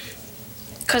that.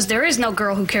 Because there is no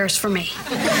girl who cares for me.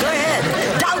 Go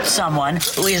ahead. Doubt someone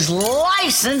who is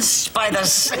licensed by the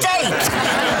state.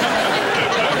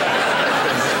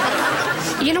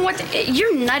 You know what?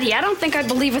 You're nutty. I don't think I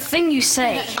believe a thing you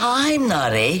say. I'm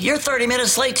nutty. You're 30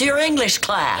 minutes late to your English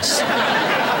class.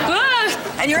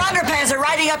 and your underpants are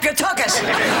riding up your tuchus.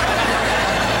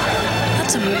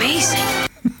 That's amazing.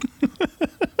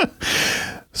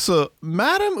 So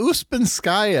Madame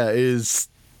Uspenskaya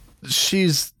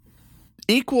she's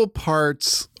equal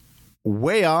parts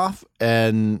way off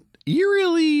and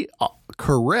eerily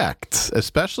correct,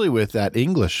 especially with that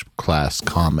English class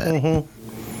comment.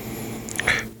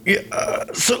 Yeah,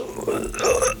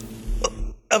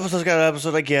 episode's got an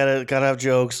episode, I get it, gotta have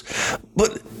jokes.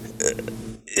 But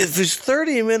if he's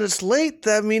 30 minutes late,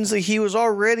 that means that he was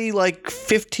already like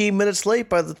 15 minutes late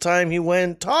by the time he went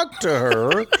and talked to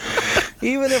her.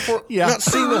 Even if we're not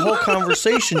seeing the whole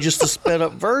conversation, just a sped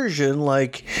up version,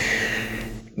 like,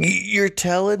 you're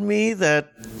telling me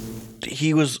that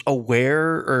he was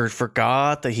aware or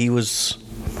forgot that he was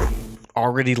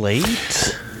already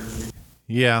late?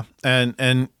 Yeah,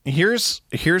 and here's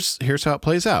how it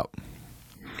plays out.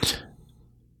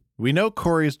 We know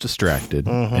Cory's distracted,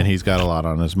 and he's got a lot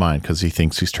on his mind because he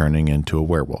thinks he's turning into a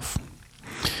werewolf.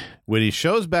 When he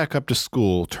shows back up to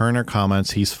school, Turner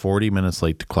comments he's 40 minutes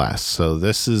late to class. So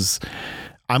this is,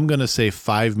 I'm going to say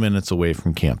 5 minutes away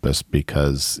from campus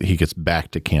because he gets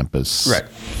back to campus. Right.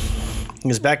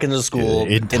 He's back into the school,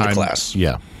 into class.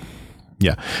 Yeah.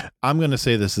 Yeah. I'm going to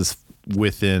say this is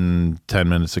within 10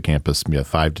 minutes of campus,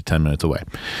 5 to 10 minutes away.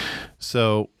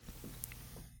 So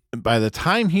by the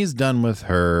time he's done with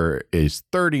her, is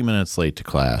 30 minutes late to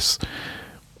class.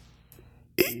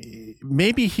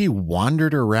 Maybe he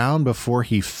wandered around before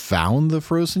he found the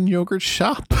frozen yogurt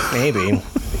shop. Maybe.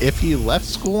 If he left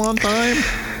school on time.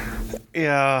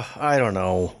 Yeah, I don't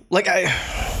know. Like,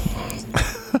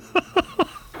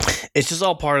 it's just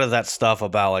all part of that stuff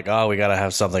about like, oh, we got to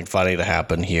have something funny to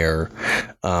happen here.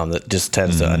 That just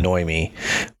tends to annoy me.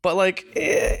 But like,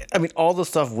 I mean, all the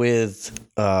stuff with,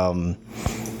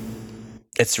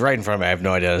 it's right in front of me. I have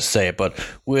no idea how to say it, but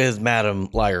with Madam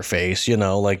Liarface, you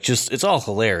know, like just, it's all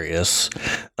hilarious.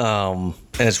 And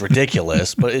it's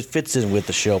ridiculous, but it fits in with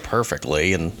the show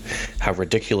perfectly and how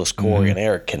ridiculous Cory and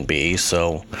Eric can be.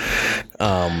 So,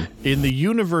 in the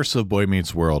universe of Boy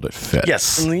Meets World, it fits.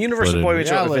 Yes, in the universe of Boy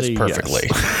Meets World, it fits perfectly.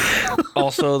 Yes.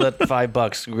 Also, that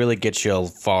 $5 really gets you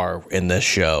far in this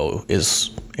show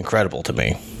is incredible to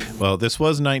me. Well, this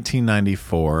was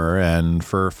 1994, and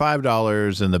for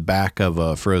 $5 in the back of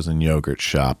a frozen yogurt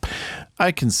shop,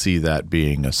 I can see that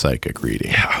being a psychic reading.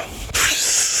 Yeah.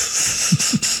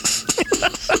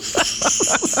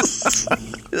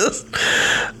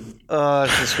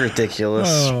 It's just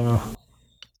ridiculous.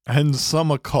 And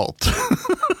some occult.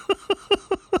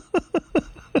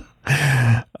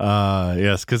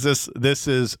 Yes, because this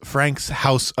is Frank's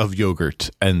House of Yogurt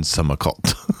and some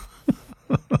occult.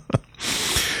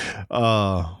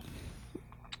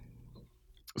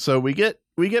 So we get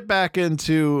back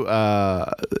into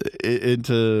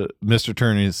Mr.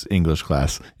 Turney's English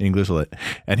class, English Lit,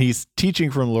 and he's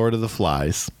teaching from Lord of the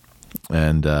Flies,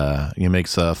 and he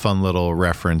makes a fun little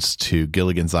reference to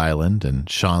Gilligan's Island, and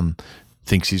Sean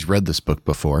thinks he's read this book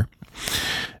before,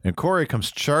 and Cory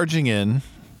comes charging in,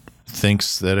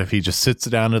 thinks that if he just sits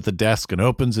down at the desk and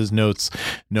opens his notes,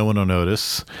 no one will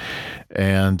notice,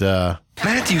 and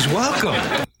Matthews,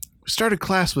 welcome. Started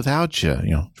class without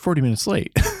you, 40 minutes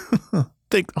late.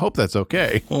 Hope that's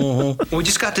okay. Well, we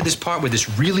just got to this part where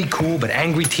this really cool but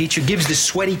angry teacher gives this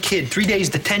sweaty kid 3 days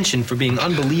detention for being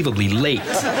unbelievably late.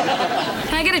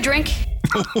 Can I get a drink?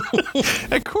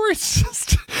 And Cory's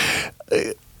just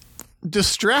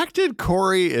distracted.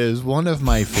 Cory is one of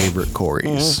my favorite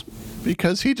Corys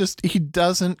because he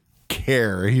doesn't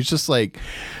care. He's just like,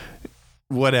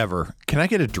 whatever. Can I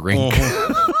get a drink?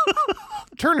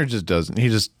 Turner just doesn't. He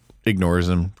just ignores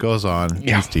him, goes on,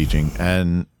 he's teaching,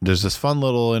 and there's this fun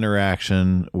little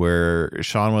interaction where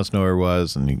Sean wants to know where he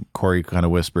was, and Cory kind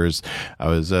of whispers, I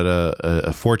was at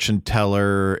a fortune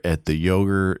teller at the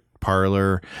yogurt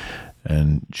parlor,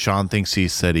 and Sean thinks he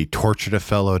said he tortured a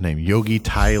fellow named Yogi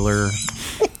Tyler.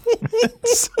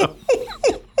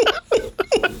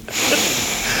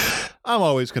 I'm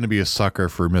always going to be a sucker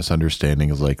for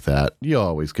misunderstandings like that. You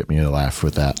always get me to laugh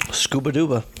with that. Scuba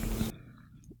Dooba.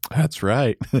 That's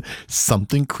right.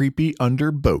 Something creepy under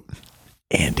boat.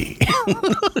 Andy.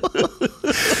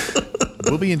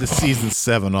 We'll be into season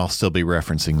 7. I'll still be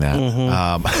referencing that.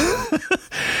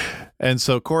 And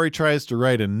so Cory tries to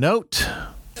write a note.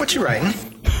 What you writing?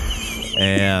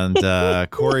 And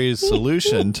Cory's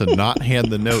solution to not hand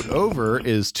the note over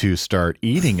is to start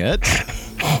eating it.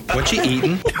 What you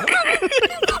eating?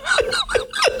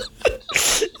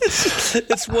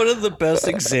 It's one of the best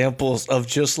examples of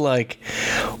just like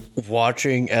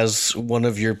watching as one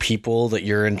of your people that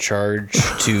you're in charge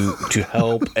to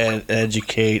help and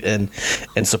educate and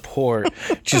support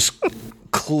just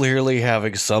clearly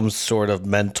having some sort of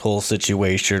mental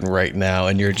situation right now,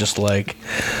 and you're just like,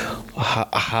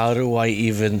 how do I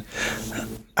even?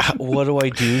 What do I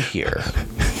do here?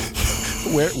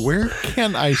 Where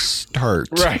can I start?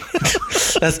 Right.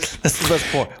 That's the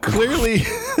best part.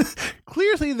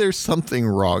 Clearly there's something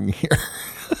wrong here.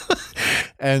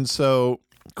 And so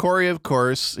Cory, of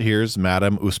course, hears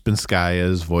Madame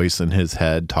Uspenskaya's voice in his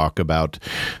head talk about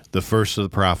the first of the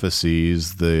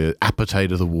prophecies, the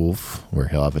appetite of the wolf, where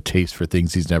he'll have a taste for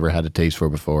things he's never had a taste for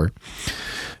before.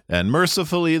 And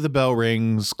mercifully, the bell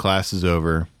rings, class is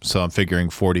over. So I'm figuring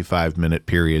 45-minute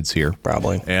periods here.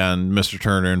 Probably. And Mr.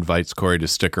 Turner invites Cory to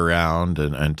stick around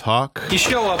and talk. You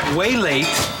show up way late,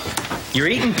 you're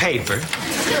eating paper,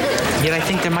 yet I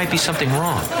think there might be something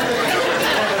wrong.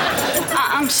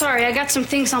 I'm sorry, I got some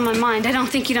things on my mind. I don't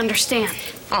think you'd understand.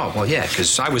 Oh, well, yeah,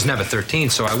 because I was never 13,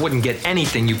 so I wouldn't get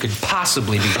anything you could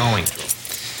possibly be going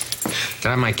through. Did I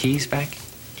have my keys back?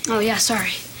 Oh, yeah, sorry.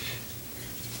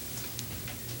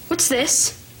 What's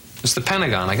this? It's the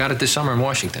Pentagon. I got it this summer in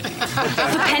Washington.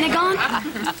 The Pentagon?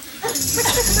 The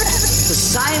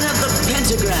sign of the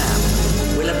pentagram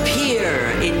will appear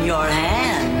in your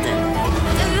hand.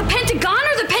 The Pentagon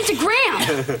or the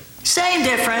pentagram? Same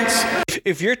difference.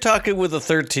 If you're talking with a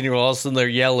 13-year-old, all of a sudden they're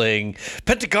yelling,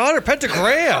 Pentagon or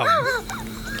pentagram?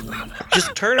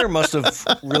 Just Turner must have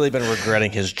really been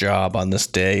regretting his job on this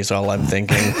day, is all I'm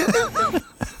thinking.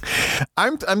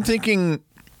 I'm thinking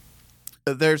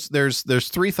there's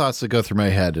three thoughts that go through my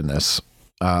head in this.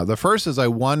 The first is I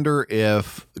wonder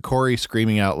if Cory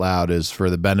screaming out loud is for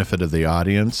the benefit of the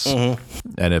audience,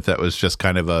 and if that was just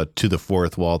kind of a to the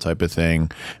fourth wall type of thing.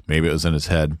 Maybe it was in his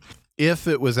head. If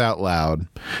it was out loud,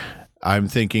 I'm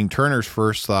thinking Turner's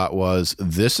first thought was,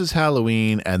 this is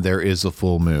Halloween and there is a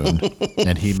full moon.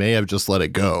 And he may have just let it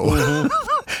go.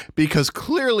 Because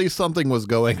clearly something was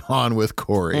going on with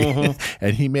Cory.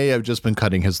 And he may have just been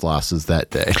cutting his losses that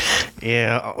day.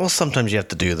 Yeah, well, sometimes you have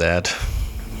to do that.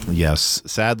 Yes.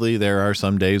 Sadly, there are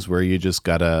some days where you just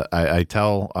gotta, I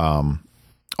tell,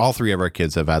 all three of our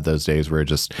kids have had those days where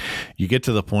just, you get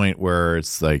to the point where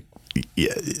it's like,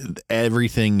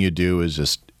 everything you do is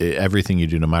just, everything you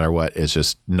do, no matter what, is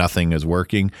just nothing is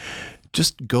working.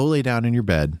 Just go lay down in your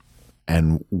bed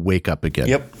and wake up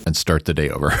again and start the day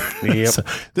over. So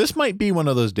this might be one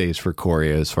of those days for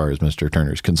Cory as far as Mr.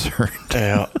 Turner's concerned.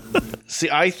 Yeah. See,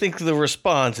 I think the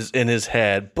response is in his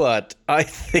head, but I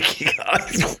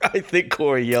think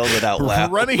Cory yelled it out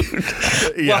loud. Running,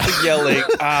 while yelling,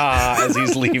 as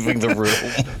he's leaving the room.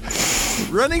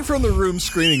 Running from the room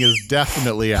screaming is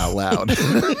definitely out loud.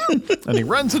 And he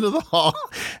runs into the hall,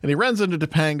 and he runs into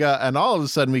Topanga, and all of a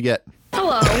sudden we get...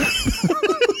 Hello.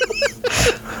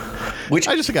 Which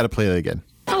I just got to play that again.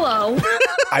 Hello.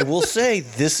 I will say,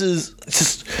 this is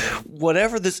just...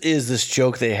 Whatever this is, this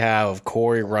joke they have of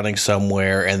Cory running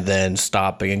somewhere and then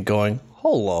stopping and going,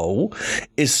 hello,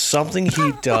 is something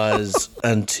he does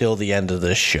until the end of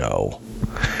this show.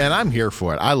 And I'm here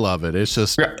for it. I love it. It's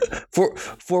just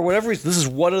for whatever reason, this is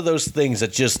one of those things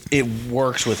that just it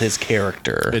works with his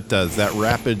character. It does. That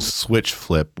rapid switch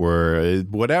flip where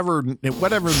whatever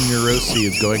neuroses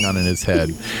is going on in his head,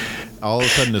 all of a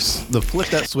sudden the flip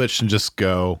that switch and just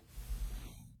go.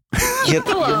 You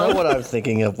know what I'm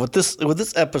thinking of? What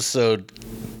this episode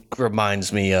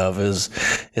reminds me of is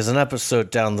an episode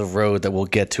down the road that we'll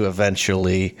get to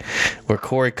eventually, where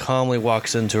Cory calmly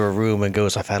walks into a room and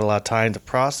goes, I've had a lot of time to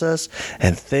process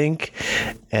and think,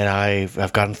 and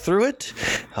I've gotten through it.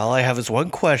 All I have is one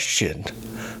question.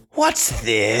 What's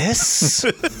this?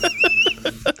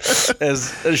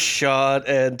 As Sean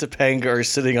and Topanga are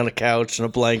sitting on a couch in a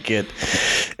blanket,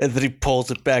 and then he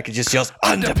pulls it back and just yells,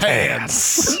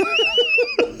 underpants!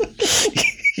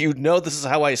 You know this is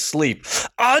how I sleep.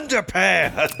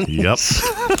 Underpants! Yep.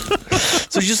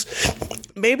 So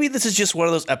just, maybe this is just one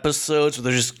of those episodes where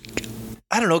they're just,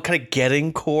 I don't know, kind of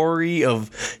getting Cory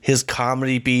of his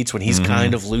comedy beats when he's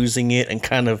kind of losing it and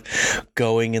kind of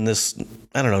going in this,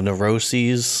 I don't know,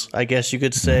 neuroses, I guess you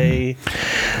could say.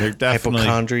 They're definitely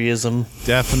hypochondriism.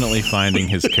 Definitely finding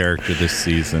his character this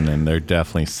season, and they're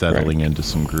definitely settling into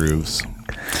some grooves.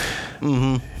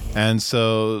 And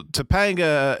so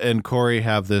Topanga and Cory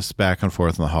have this back and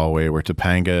forth in the hallway where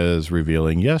Topanga is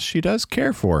revealing, yes, she does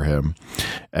care for him.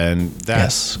 And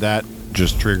that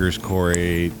just triggers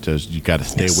Cory. You got to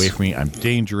stay away from me. I'm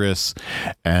dangerous.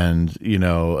 And,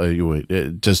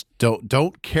 just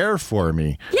don't care for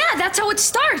me. Yeah, that's how it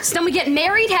starts. Then we get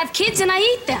married, have kids, and I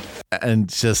eat them. And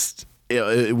just,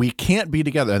 we can't be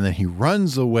together. And then he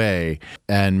runs away,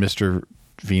 and Mr.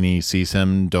 Feeney sees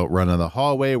him. Don't run in the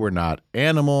hallway. We're not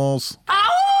animals.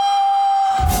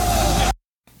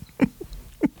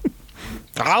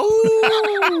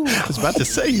 I was about to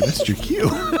say you missed your cue.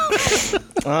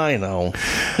 I know.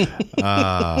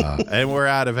 And we're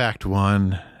out of Act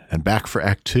 1 and back for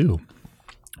Act 2.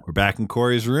 We're back in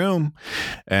Cory's room,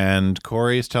 and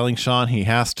Cory is telling Sean he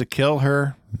has to kill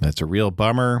her. That's a real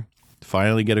bummer.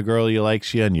 Finally get a girl who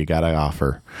likes you, and you got to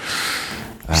offer.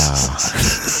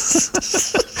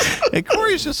 And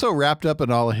Cory's just so wrapped up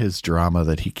in all of his drama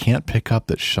that he can't pick up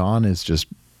that Sean is just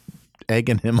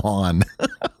egging him on.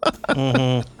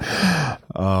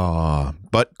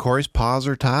 But Cory's paws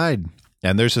are tied.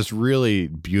 And there's this really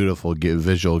beautiful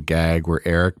visual gag where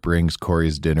Eric brings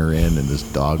Cory's dinner in this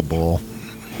dog bowl.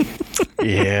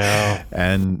 Yeah.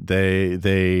 And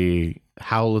they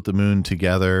howl at the moon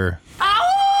together.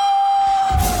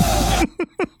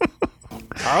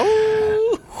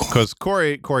 Because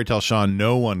Cory tells Sean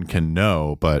no one can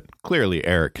know, but clearly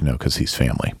Eric can know because he's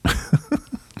family.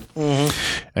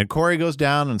 And Cory goes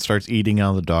down and starts eating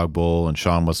out of the dog bowl, and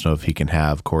Sean wants to know if he can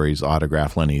have Cory's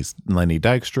autographed Lenny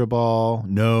Dykstra ball.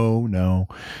 No.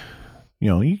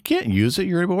 You can't use it.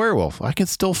 You're a werewolf. I can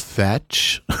still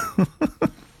fetch.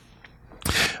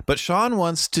 But Sean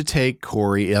wants to take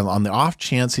Cory, on the off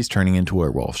chance he's turning into a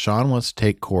werewolf, Sean wants to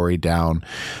take Cory down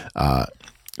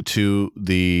to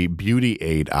the beauty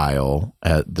aid aisle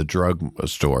at the drug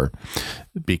store,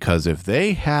 because if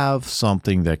they have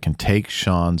something that can take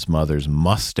Sean's mother's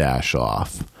mustache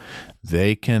off,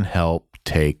 they can help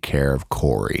take care of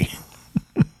Cory.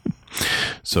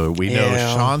 So we know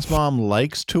Sean's mom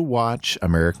likes to watch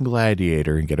American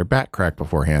Gladiator and get her back cracked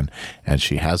beforehand, and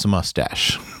she has a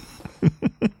mustache.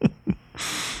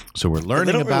 So we're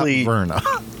learning about Verna.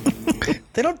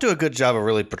 They don't do a good job of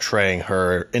really portraying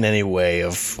her in any way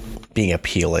of being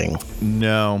appealing.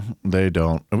 No, they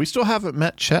don't. And we still haven't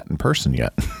met Chet in person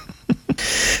yet.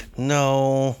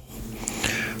 No.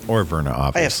 Or Verna,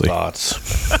 obviously. I have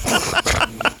thoughts.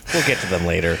 We'll get to them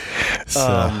later.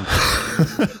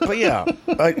 But yeah,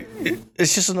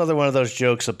 it's just another one of those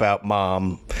jokes about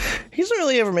mom. He doesn't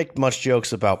really ever make much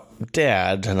jokes about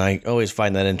dad, and I always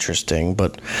find that interesting.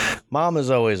 But mom is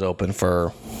always open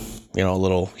for, a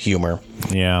little humor.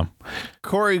 Yeah.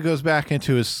 Cory goes back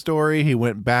into his story. He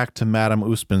went back to Madame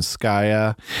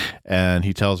Uspenskaya, and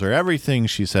he tells her everything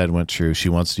she said went true. She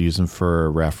wants to use him for a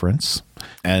reference.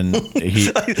 And he...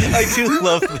 I do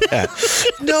love that.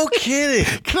 No kidding.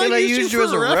 Can I use you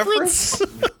as a reference?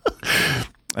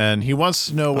 And he wants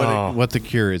to know what the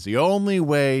cure is. The only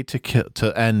way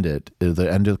to end it,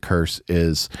 the end of the curse,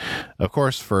 is, of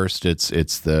course, first it's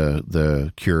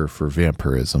the cure for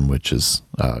vampirism, which is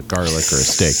garlic or a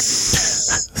steak.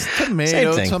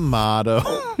 Tomato.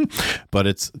 But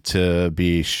it's to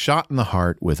be shot in the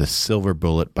heart with a silver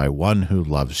bullet by one who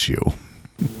loves you.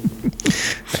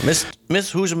 Miss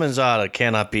Hujmanzada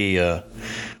cannot be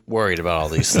worried about all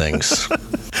these things.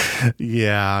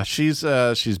 Yeah, she's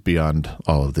beyond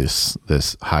all of this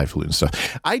highfalutin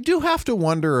stuff. I do have to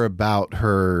wonder about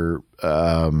her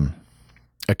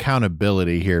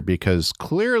accountability here, because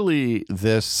clearly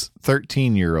this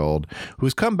 13-year-old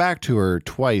who's come back to her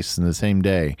twice in the same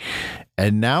day,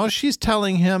 and now she's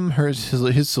telling him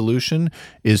his solution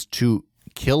is to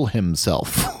kill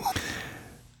himself.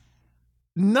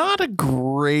 Not a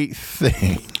great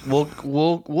thing.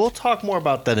 We'll talk more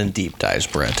about that in deep dives,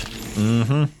 Brett.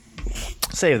 Mm-hmm.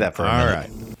 Save that for a minute. All right.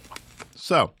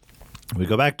 So we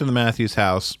go back to the Matthews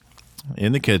house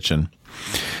in the kitchen,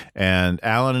 and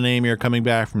Alan and Amy are coming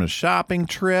back from a shopping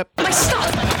trip. My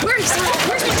stuff! Where's my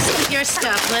stuff? Your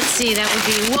stuff. Let's see. That would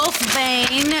be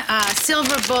Wolfbane,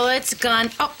 silver bullets, gun.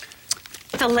 Oh,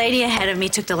 the lady ahead of me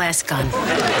took the last gun.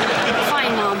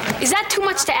 Fine, Mom. Is that too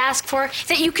much to ask for?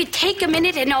 That you could take a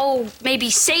minute and, maybe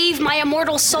save my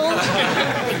immortal soul?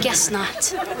 I guess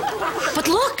not. But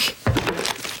look!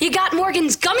 You got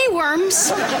Morgan's gummy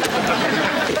worms.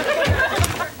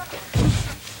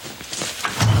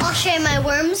 I'll share my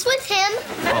worms with him.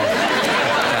 Oh,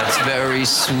 that's very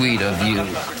sweet of you.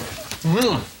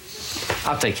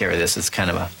 I'll take care of this. It's kind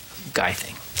of a guy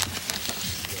thing.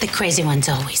 The crazy ones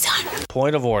always are.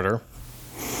 Point of order.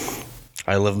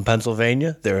 I live in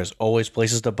Pennsylvania. There is always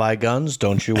places to buy guns.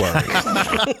 Don't you worry.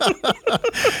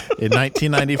 In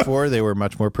 1994, they were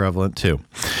much more prevalent, too.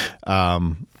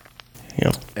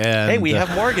 Yeah. And, hey, we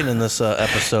have Morgan in this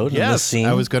episode. Yes, in this scene.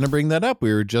 I was going to bring that up.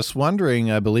 We were just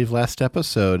wondering, I believe last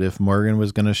episode, if Morgan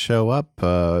was going to show up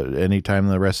anytime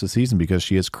in the rest of the season, because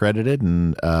she is credited,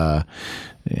 and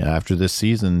after this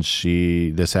season,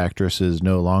 this actress is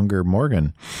no longer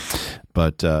Morgan.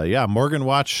 But Morgan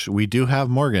Watch, we do have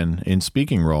Morgan in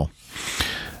speaking role.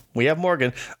 We have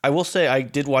Morgan. I will say I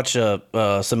did watch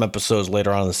some episodes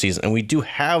later on in the season, and we do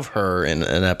have her in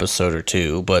an episode or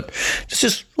two. But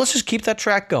let's just keep that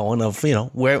track going of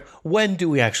when do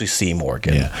we actually see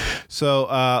Morgan? Yeah.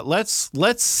 So let's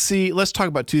talk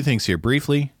about two things here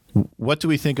briefly. What do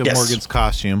we think of Morgan's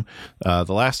costume?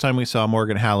 The last time we saw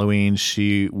Morgan Halloween,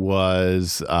 she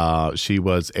was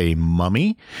a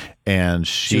mummy, and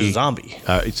she was a zombie.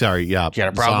 Sorry, yeah, you got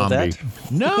a problem zombie. with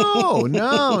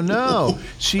that? No.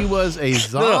 She was a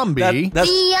zombie. The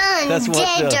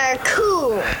undead are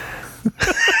cool.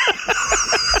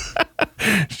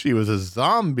 She was a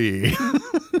zombie.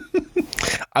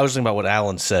 I was thinking about what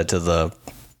Alan said to the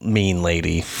mean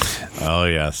lady. Oh,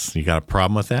 yes. You got a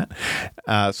problem with that?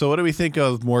 So what do we think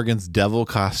of Morgan's devil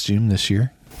costume this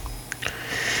year?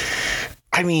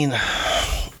 I mean,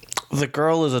 the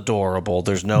girl is adorable.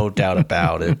 There's no doubt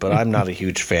about it, but I'm not a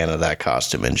huge fan of that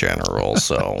costume in general,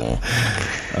 so...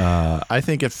 I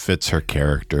think it fits her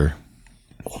character.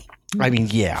 I mean,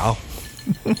 yeah.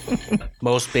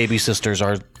 Most baby sisters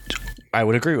are... I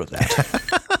would agree with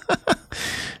that.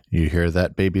 You hear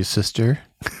that, baby sister?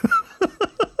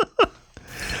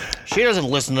 She doesn't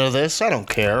listen to this. I don't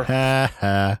care.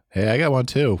 Hey, I got one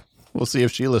too. We'll see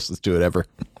if she listens to it ever.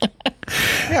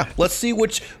 Yeah, let's see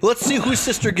whose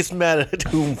sister gets mad at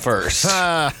whom first.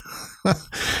 The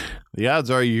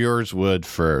odds are yours would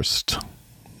first.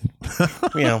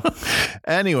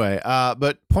 Anyway,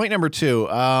 but point number 2.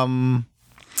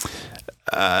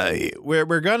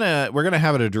 We're gonna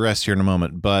have it addressed here in a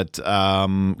moment, but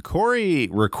Cory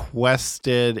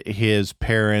requested his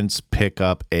parents pick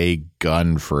up a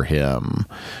gun for him.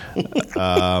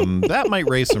 That might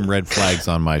raise some red flags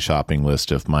on my shopping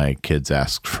list if my kids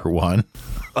asked for one.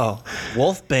 Oh,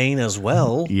 Wolfbane as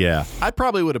well. Yeah, I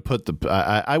probably would have put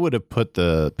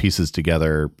the pieces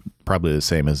together probably the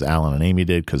same as Alan and Amy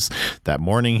did, because that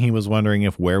morning he was wondering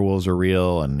if werewolves are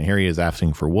real, and here he is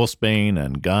asking for Wolfbane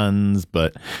and guns.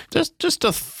 But just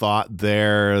a thought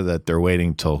there that they're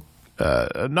waiting till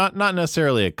not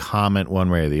necessarily a comment one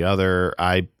way or the other.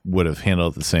 I would have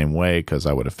handled it the same way because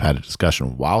I would have had a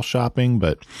discussion while shopping,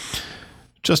 but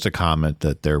just a comment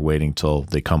that they're waiting till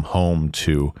they come home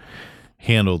to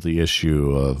handle the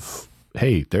issue of,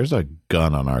 hey, there's a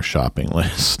gun on our shopping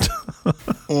list.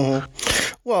 Mm-hmm.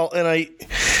 Well, and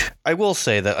I will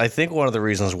say that I think one of the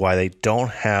reasons why they don't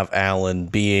have Alan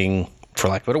being, for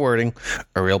lack of better wording,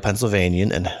 a real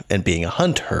Pennsylvanian and being a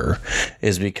hunter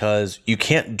is because you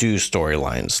can't do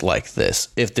storylines like this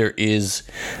if there is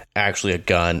actually a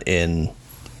gun in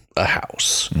a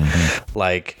house. Mm-hmm.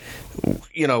 Like,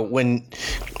 when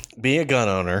being a gun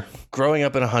owner, growing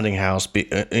up in a hunting house,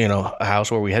 a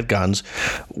house where we had guns,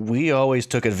 we always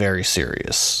took it very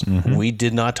serious. Mm-hmm. We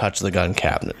did not touch the gun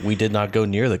cabinet. We did not go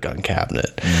near the gun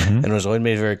cabinet. Mm-hmm. And it was always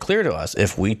made very clear to us,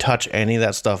 if we touch any of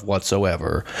that stuff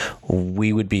whatsoever,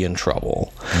 we would be in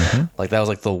trouble. Mm-hmm. Like, that was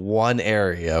like the one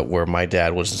area where my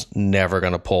dad was never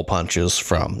going to pull punches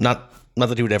from. Not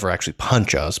that he would ever actually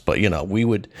punch us, but we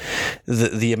would.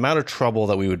 The amount of trouble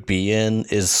that we would be in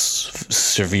is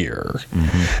severe.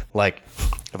 Mm-hmm. Like,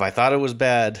 if I thought it was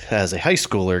bad as a high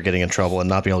schooler getting in trouble and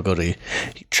not being able to go to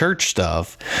church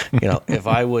stuff, if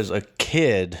I was a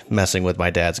kid messing with my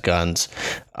dad's guns,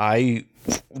 I,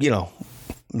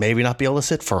 maybe not be able to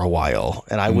sit for a while,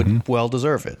 and I would well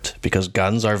deserve it because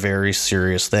guns are very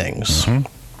serious things.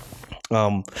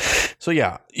 Mm-hmm. So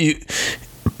yeah,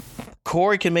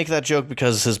 Cory can make that joke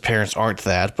because his parents aren't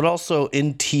that, but also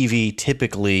in TV,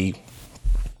 typically,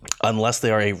 unless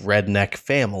they are a redneck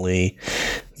family,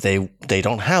 they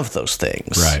don't have those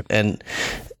things. Right.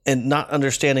 And not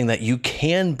understanding that you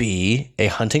can be a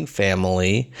hunting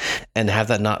family and have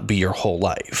that not be your whole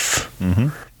life. Mm-hmm.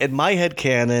 In my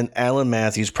headcanon, Alan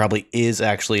Matthews probably is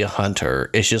actually a hunter.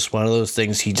 It's just one of those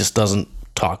things he just doesn't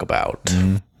talk about.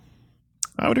 Mm-hmm.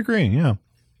 I would agree, yeah.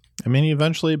 I mean, he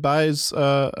eventually buys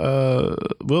a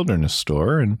wilderness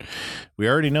store, and we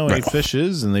already know he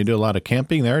fishes, and they do a lot of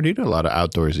camping there. They do a lot of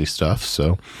outdoorsy stuff.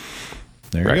 So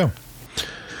there you go.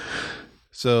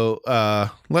 So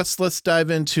let's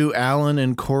dive into Alan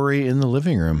and Cory in the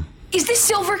living room. Is this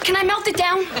silver? Can I melt it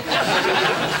down?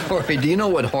 Cory, do you know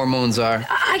what hormones are?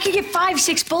 I could get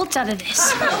 5-6 bullets out of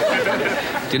this.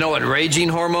 Do you know what raging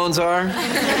hormones are?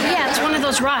 Yeah, it's one of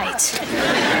those rides.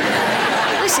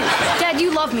 Listen, Dad,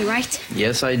 you love me, right?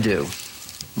 Yes, I do.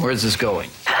 Where's this going?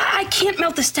 I can't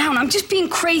melt this down. I'm just being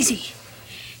crazy.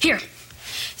 Here,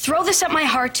 throw this at my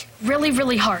heart really,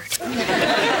 really hard.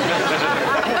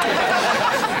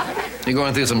 You're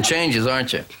going through some changes,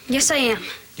 aren't you? Yes, I am.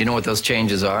 You know what those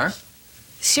changes are?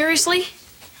 Seriously?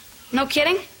 No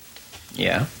kidding?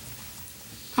 Yeah.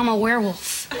 I'm a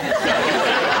werewolf.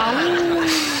 Oh.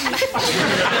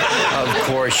 Of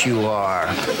course you are.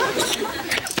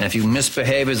 And if you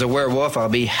misbehave as a werewolf, I'll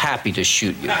be happy to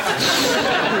shoot you.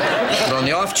 But on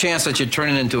the off chance that you're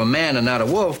turning into a man and not a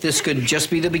wolf, this could just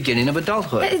be the beginning of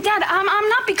adulthood. Dad, I'm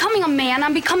not becoming a man.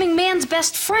 I'm becoming man's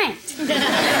best friend.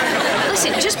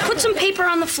 Listen, just put some paper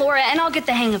on the floor and I'll get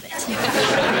the hang of it.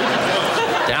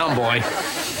 Down, boy.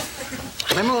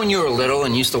 Remember when you were little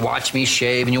and used to watch me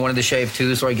shave and you wanted to shave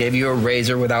too, so I gave you a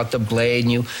razor without the blade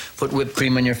and you put whipped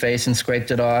cream on your face and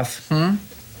scraped it off?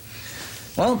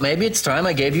 Well, maybe it's time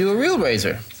I gave you a real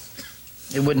razor.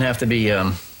 It wouldn't have to be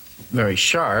very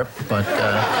sharp, but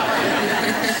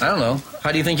I don't know.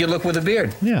 How do you think you look with a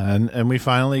beard? Yeah, and we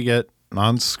finally get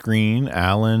on screen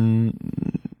Alan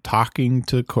talking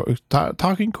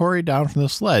Cory down from the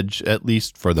sledge, at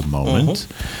least for the moment.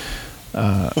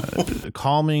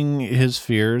 Calming his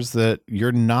fears that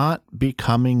you're not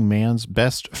becoming man's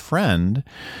best friend,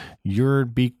 you're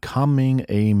becoming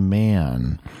a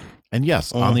man. And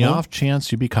yes, on the off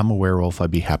chance you become a werewolf,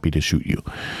 I'd be happy to shoot you.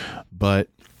 But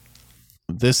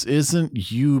this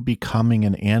isn't you becoming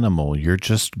an animal. You're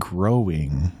just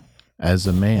growing as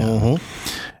a man.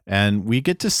 And we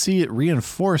get to see it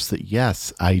reinforced that,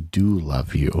 yes, I do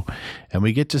love you. And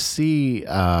we get to see,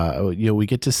 we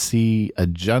get to see a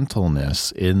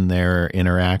gentleness in their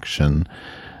interaction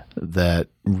that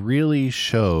really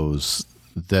shows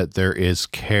that there is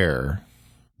care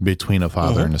between a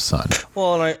father and a son.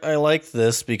 Well, and I like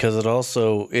this because it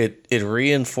also it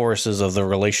reinforces of the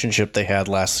relationship they had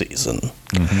last season,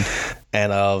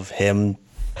 and of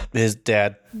his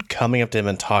dad coming up to him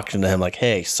and talking to him like,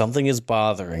 hey, something is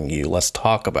bothering you. Let's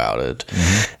talk about it.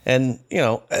 And,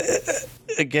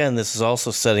 again, this is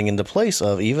also setting into place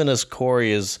of, even as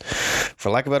Cory is, for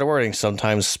lack of better wording,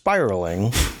 sometimes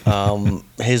spiraling,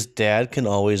 his dad can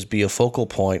always be a focal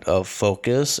point of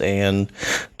focus and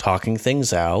talking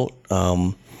things out.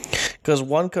 Because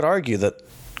one could argue that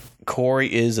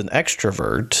Cory is an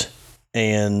extrovert,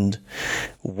 and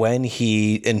when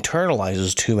he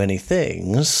internalizes too many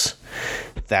things,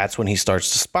 that's when he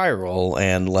starts to spiral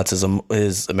and lets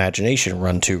his imagination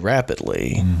run too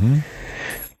rapidly.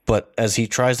 But as he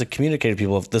tries to communicate to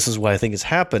people, if this is what I think is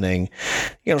happening,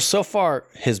 so far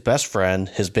his best friend,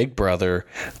 his big brother,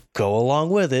 go along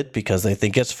with it because they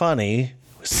think it's funny,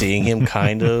 seeing him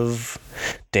kind of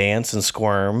dance and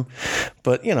squirm.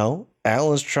 But,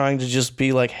 Alan's trying to just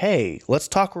be like, hey, let's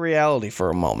talk reality for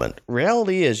a moment.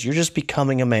 Reality is you're just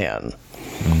becoming a man.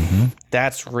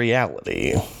 That's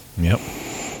reality. Yep.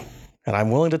 And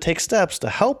I'm willing to take steps to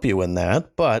help you in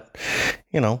that, but,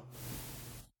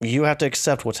 you have to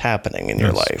accept what's happening in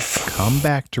your life. Come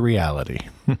back to reality.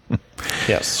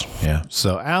 Yes. Yeah.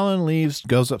 So Alan leaves,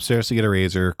 goes upstairs to get a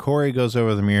razor. Cory goes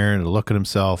over the mirror to look at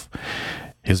himself.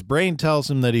 His brain tells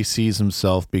him that he sees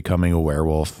himself becoming a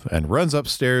werewolf and runs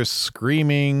upstairs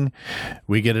screaming.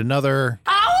 We get another...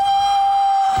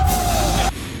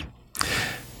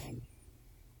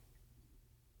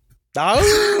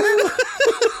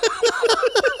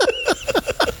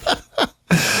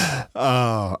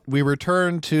 We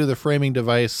return to the framing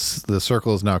device. The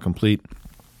circle is now complete.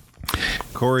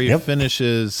 Cory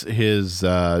finishes his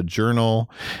journal,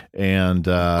 and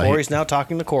Cory's now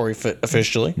talking to Cory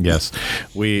officially. Yes,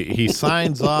 he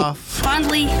signs off.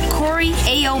 Fondly, Cory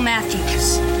A.O.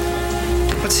 Matthews.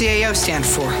 What's the AO stand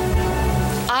for?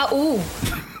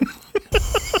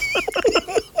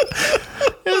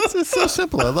 It's so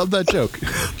simple. I love that joke.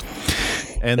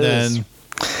 And then.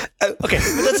 Okay,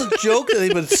 but that's a joke that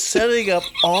they've been setting up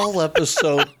all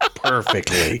episode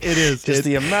perfectly. It is. Just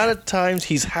the amount of times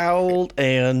he's howled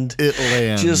and it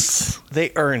lands.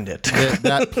 They earned it.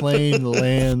 That plane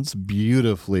lands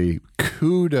beautifully.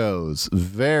 Kudos.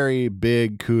 Very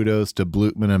big kudos to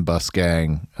Blutman and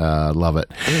Busgang. Love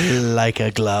it. Like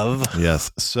a glove.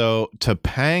 Yes. So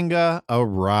Topanga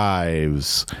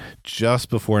arrives just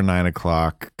before 9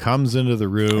 o'clock, comes into the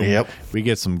room. Yep. We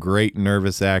get some great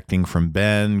nervous acting from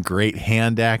Ben, great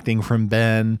hand acting from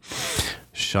Ben.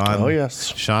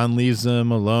 Sean leaves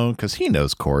them alone because he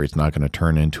knows Cory's not going to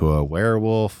turn into a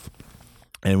werewolf.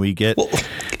 And we get... Well,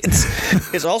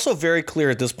 it's also very clear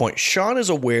at this point, Sean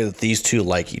is aware that these two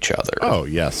like each other. Oh,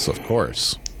 yes, of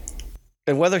course.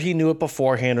 And whether he knew it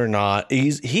beforehand or not,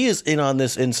 he is in on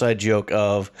this inside joke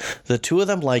of the two of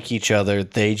them like each other.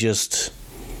 They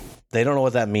don't know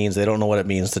what that means. They don't know what it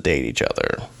means to date each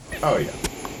other. Oh, yeah.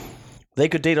 They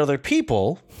could date other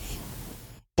people,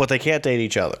 but they can't date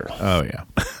each other. Oh, yeah.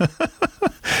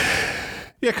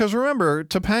 Yeah, because remember,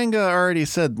 Topanga already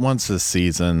said once this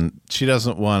season she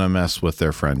doesn't want to mess with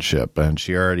their friendship, and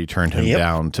she already turned him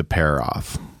down to pair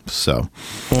off. So,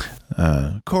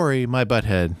 Cory, my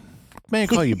butthead. May I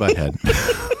call you butthead?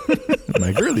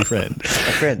 My girly friend.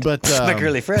 My friend. But my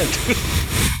girly friend.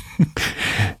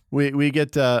 we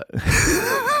get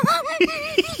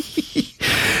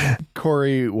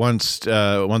Cory wants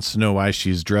to know why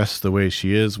she's dressed the way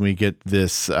she is. We get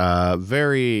this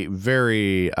very,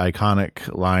 very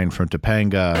iconic line from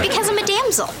Topanga. Because I'm a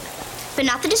damsel, but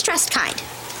not the distressed kind.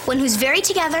 One who's very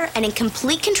together and in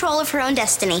complete control of her own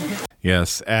destiny.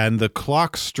 Yes, and the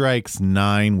clock strikes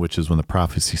 9, which is when the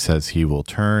prophecy says he will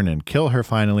turn and kill her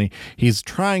finally. He's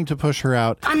trying to push her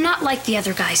out. I'm not like the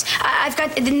other guys. I've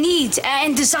got the needs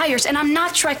and desires, and I'm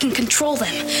not sure I can control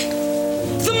them.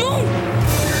 The moon!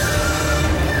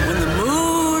 When the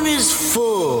moon is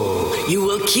full, you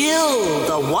will kill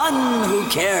the one who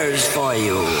cares for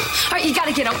you. All right, you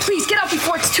gotta get up. Please, get up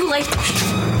before it's too late.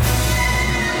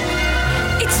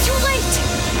 It's too late!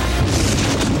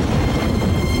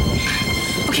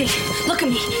 Okay, look at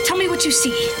me. Tell me what you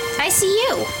see. I see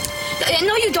you.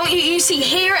 No, you don't. You see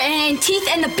hair and teeth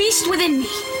and the beast within me.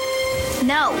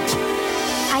 No.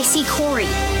 I see Cory.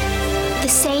 The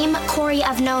same Cory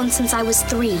I've known since I was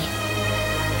 3.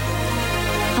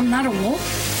 I'm not a wolf.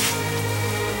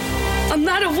 I'm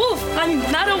not a wolf. I'm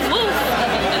not a wolf.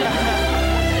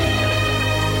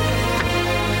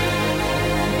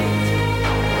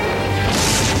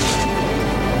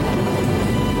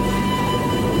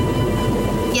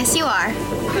 Yes, you are.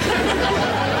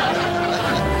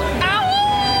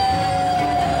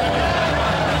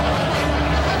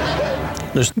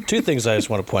 There's 2 things I just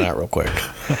want to point out real quick.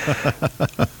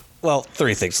 Well,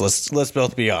 3 things. Let's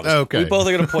both be honest. Okay. We both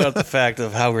are going to point out the fact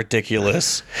of how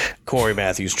ridiculous Cory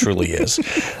Matthews truly is.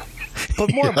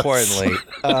 But more importantly,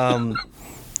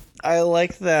 I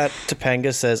like that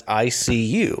Topanga says, I see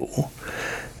you.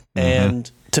 And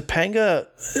Topanga,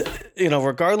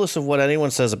 regardless of what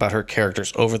anyone says about her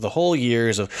characters over the whole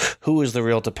years of who is the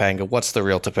real Topanga, what's the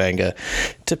real Topanga,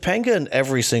 Topanga in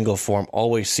every single form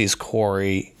always sees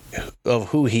Cory of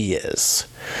who he is.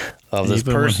 Of this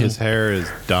Even person. when his hair is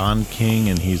Don King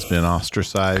and he's been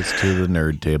ostracized to the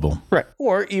nerd table. Right.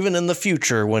 Or even in the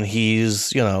future when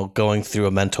he's, going through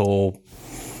a mental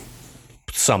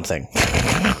something.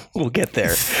 We'll get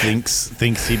there.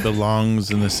 Thinks he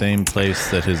belongs in the same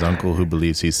place that his uncle who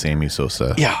believes he's Sammy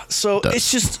Sosa. Yeah. So does.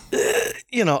 it's just,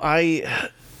 I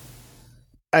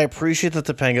appreciate that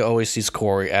Topanga always sees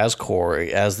Cory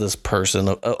as this person,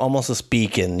 almost this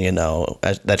beacon,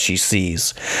 that she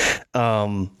sees.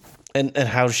 And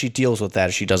how she deals with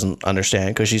that, she doesn't understand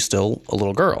because she's still a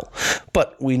little girl.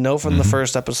 But we know from the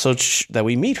first episode that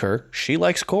we meet her, she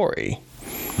likes Cory.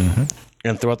 Mm-hmm.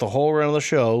 And throughout the whole run of the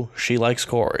show, she likes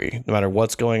Cory, no matter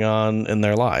what's going on in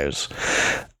their lives.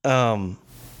 And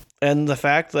the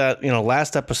fact that,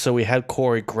 last episode we had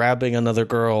Cory grabbing another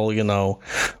girl,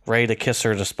 ready to kiss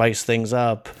her to spice things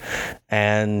up,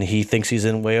 and he thinks he's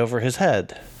in way over his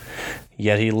head.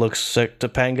 Yet he looks at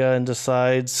Topanga and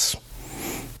decides,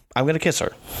 I'm going to kiss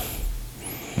her.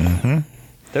 Mm-hmm.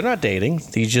 They're not dating.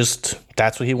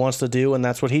 That's what he wants to do, and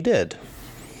that's what he did.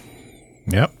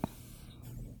 Yep.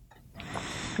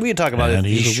 We can talk about if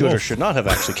he should or should not have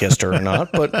actually kissed her or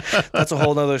not, but that's a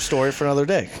whole other story for another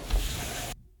day.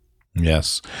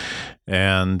 Yes.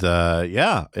 And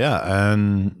yeah.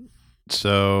 And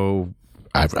so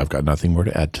I've got nothing more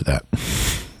to add to that.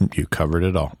 You covered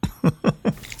it all.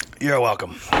 You're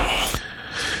welcome.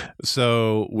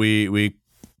 So we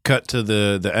cut to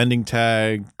the ending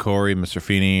tag. Cory and Mr.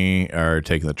 Feeney are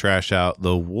taking the trash out.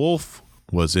 The wolf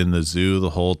was in the zoo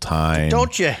the whole time.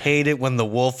 Don't you hate it when the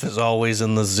wolf is always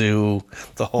in the zoo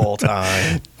the whole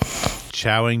time?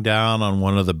 Chowing down on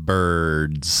one of the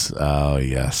birds. Oh,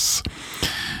 yes.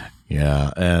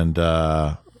 Yeah, and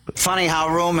funny how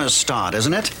rumors start,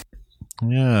 isn't it?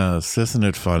 Yes, isn't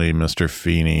it funny, Mr.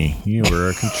 Feeney? You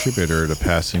were a contributor to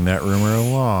passing that rumor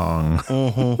along.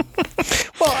 Mm-hmm.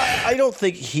 Well, I don't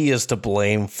think he is to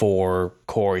blame for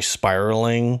Cory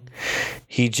spiraling.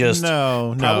 He just...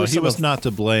 No, he was not to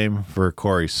blame for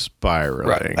Cory spiraling.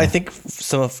 Right. I think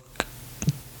some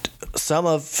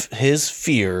of his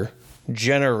fear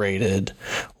generated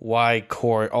why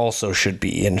Cory also should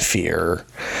be in fear.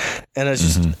 And it's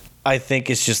just... I think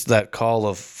it's just that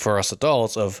call for us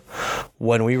adults of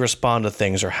when we respond to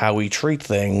things or how we treat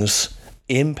things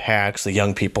impacts the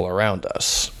young people around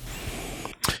us.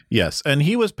 Yes, and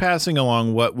he was passing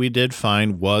along what we did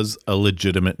find was a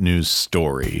legitimate news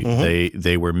story. Mm-hmm.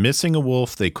 They were missing a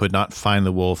wolf. They could not find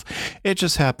the wolf. It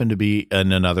just happened to be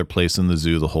in another place in the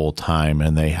zoo the whole time,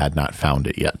 and they had not found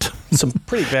it yet. Some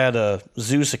pretty bad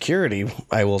zoo security,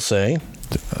 I will say.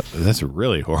 That's a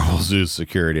really horrible zoo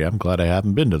security. I'm glad I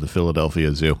haven't been to the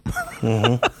Philadelphia Zoo.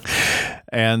 Mm-hmm.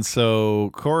 And so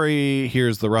Cory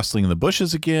hears the rustling in the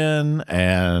bushes again,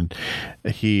 and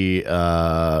he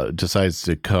decides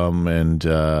to come and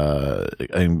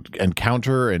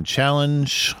counter and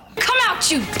challenge. Come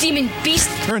out, you demon beast!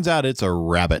 Turns out it's a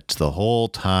rabbit the whole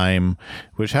time,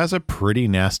 which has a pretty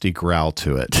nasty growl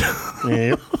to it.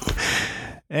 Yep.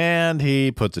 And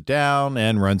he puts it down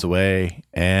and runs away,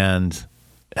 and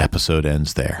episode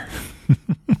ends there.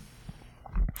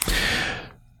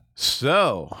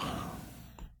 So,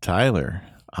 Tyler,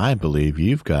 I believe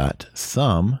you've got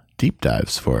some deep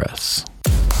dives for us.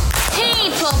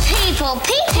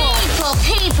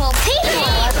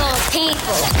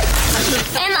 People.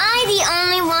 Am I the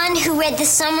only one who read the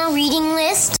summer reading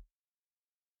list?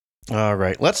 All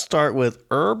right, let's start with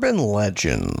Urban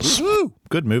Legends. Woo!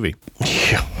 Good movie.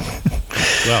 Yeah.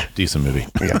 Well, decent movie.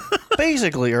 Yeah.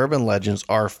 Basically, urban legends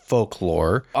are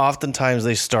folklore. Oftentimes,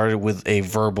 they started with a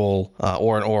verbal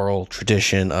or an oral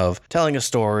tradition of telling a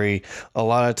story. A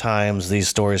lot of times, these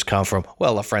stories come from,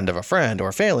 well, a friend of a friend or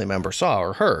a family member saw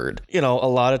or heard. You know, a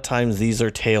lot of times, these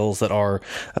are tales that are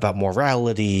about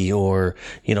morality or,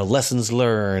 you know, lessons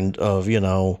learned of, you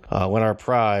know, when our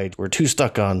pride, we're too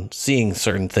stuck on seeing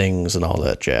certain things and all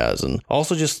that jazz. And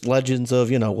also just legends of,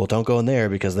 you know, well, don't go in there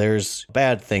because there's a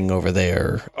bad thing over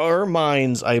there. Our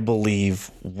minds, I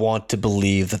believe, want to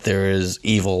believe that there is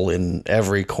evil in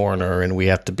every corner and we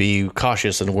have to be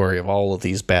cautious and worry of all of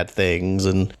these bad things.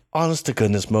 And honest to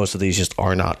goodness, most of these just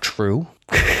are not true.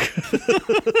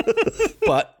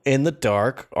 But in the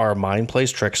dark, our mind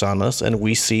plays tricks on us and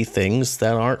we see things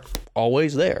that aren't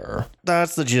always there.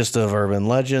 That's the gist of urban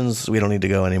legends. We don't need to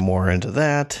go any more into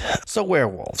that. So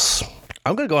werewolves.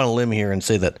 I'm going to go on a limb here and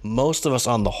say that most of us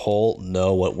on the whole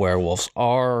know what werewolves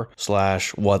are /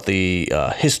 what the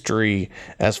history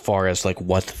as far as like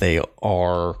what they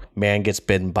are. Man gets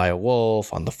bitten by a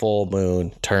wolf on the full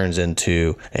moon, turns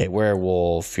into a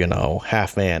werewolf, you know,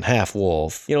 half man, half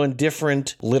wolf. You know, in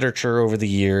different literature over the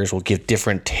years, we'll give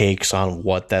different takes on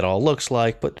what that all looks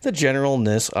like. But the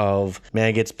generalness of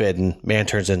man gets bitten, man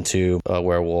turns into a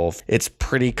werewolf, it's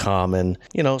pretty common.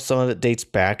 You know, some of it dates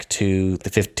back to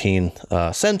the 15th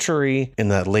century in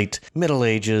the late Middle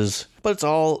Ages, but it's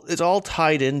all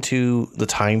tied into the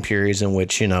time periods in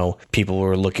which, you know, people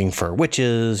were looking for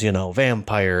witches, you know,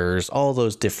 vampires, all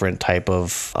those different type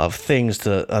of things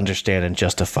to understand and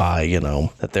justify, you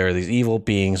know, that there are these evil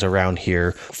beings around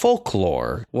here.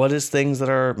 Folklore. What is things that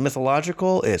are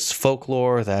mythological? It's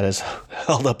folklore that is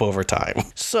held up over time.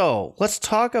 So let's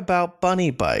talk about bunny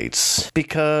bites,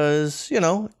 because, you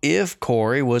know, if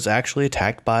Cory was actually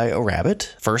attacked by a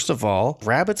rabbit, first of all,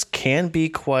 rabbits can be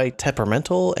quite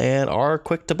temperamental and are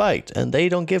quick to bite, and they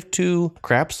don't give two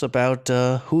craps about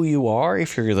who you are,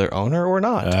 if you're their owner or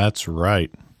not. That's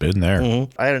right. Been there.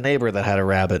 Mm-hmm. I had a neighbor that had a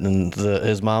rabbit, and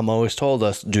his mom always told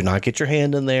us, do not get your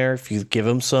hand in there. If you give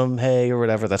him some hay or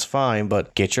whatever, that's fine,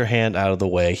 but get your hand out of the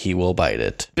way. He will bite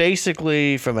it.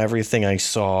 Basically, from everything I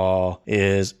saw,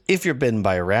 is if you're bitten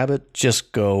by a rabbit,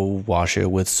 just go wash it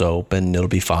with soap and it'll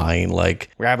be fine. Like,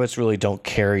 rabbits really don't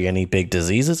carry any big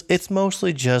diseases. It's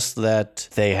mostly just that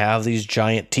they have these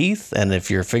giant teeth, and if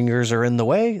your fingers are in the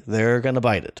way, they're gonna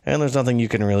bite it. And there's nothing you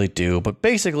can really do. But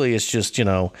basically, it's just, you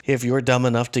know, if you're dumb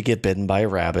enough to get bitten by a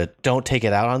rabbit, don't take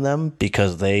it out on them,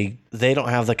 because they don't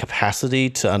have the capacity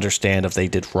to understand if they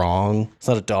did wrong. It's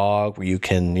not a dog where you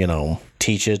can, you know,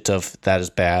 teach it of that is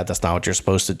bad, that's not what you're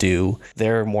supposed to do.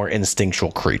 They're more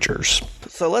instinctual creatures.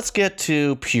 So let's get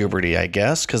to puberty, I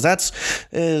guess, because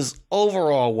is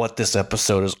overall what this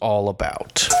episode is all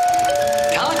about.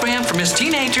 Telegram for Miss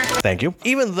Teenager. Thank you.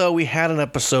 Even though we had an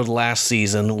episode last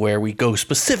season where we go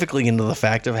specifically into the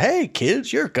fact of, hey,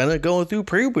 kids, you're gonna go through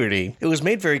puberty, it was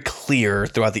made very clear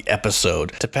throughout the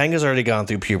episode. Topanga's already gone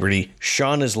through puberty.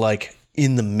 Sean is like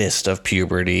in the midst of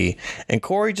puberty, and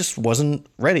Cory just wasn't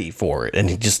ready for it, and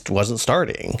he just wasn't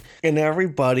starting. And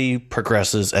everybody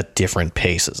progresses at different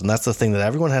paces, and that's the thing that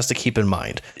everyone has to keep in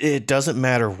mind. It doesn't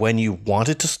matter when you want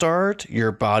it to start,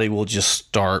 your body will just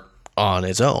start on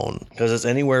its own, because it's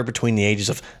anywhere between the ages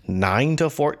of 9 to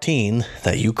 14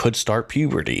 that you could start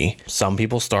puberty. Some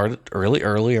people start it really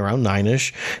early, around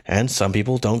 9ish, and some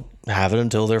people don't have it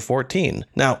until they're 14.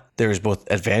 Now, there's both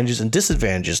advantages and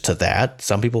disadvantages to that.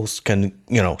 Some people can,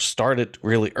 you know, start it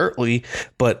really early,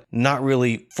 but not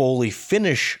really fully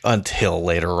finish until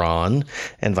later on,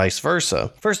 and vice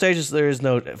versa. First stages, there is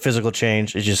no physical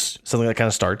change. It's just something that kind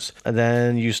of starts. And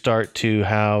then you start to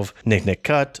have nick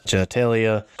cut,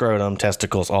 genitalia, scrotum,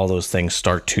 testicles, all those things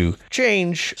start to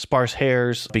change. Sparse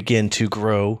hairs begin to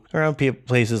grow around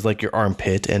places like your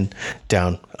armpit and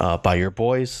down by your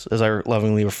boys, as I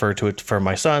lovingly refer refer to it for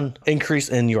my son, increase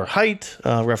in your height,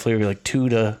 roughly like 2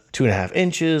 to 2.5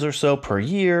 inches or so per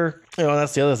year. You know,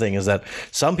 that's the other thing is that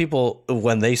some people,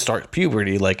 when they start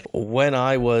puberty, like when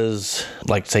I was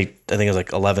like, say, I think it was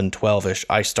like 11, 12-ish,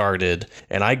 I started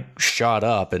and I shot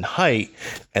up in height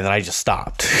and then I just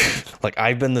stopped. Like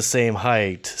I've been the same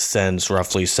height since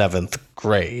roughly 7th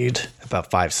grade,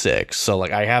 about 5'6". So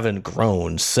like I haven't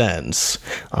grown since.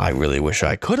 I really wish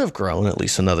I could have grown at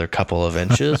least another couple of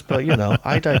inches, but you know,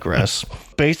 I digress.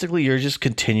 Basically, you're just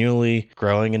continually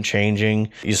growing and changing.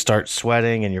 You start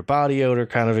sweating and your body odor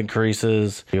kind of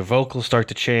increases. Your vocals start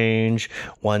to change.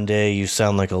 One day you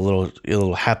sound like a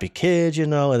little happy kid, you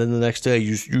know, and then the next day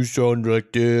you sound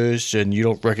like this and you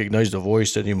don't recognize the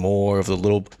voice anymore of the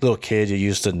little kid you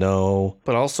used to know.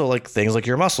 But also like things like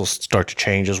your muscles start to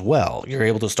change as well. You're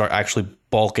able to start actually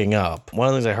bulking up. One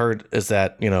of the things I heard is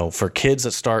that, you know, for kids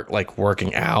that start like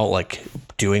working out, like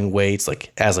doing weights,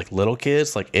 like as like little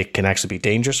kids, like it can actually be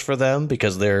dangerous for them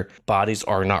because their bodies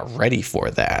are not ready for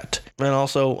that. And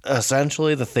also,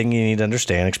 essentially, the thing you need to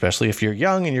understand, especially if you're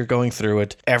young and you're going through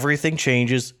it, everything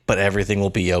changes, but everything will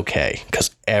be okay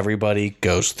because everybody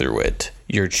goes through it.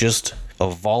 You're just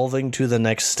evolving to the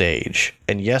next stage.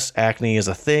 And yes, acne is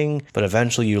a thing, but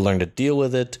eventually you learn to deal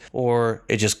with it or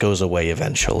it just goes away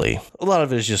eventually. A lot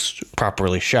of it is just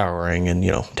properly showering and,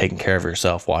 you know, taking care of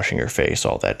yourself, washing your face,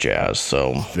 all that jazz.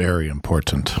 So very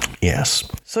important. Yes.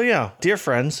 So yeah, dear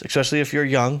friends, especially if you're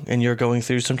young and you're going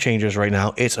through some changes right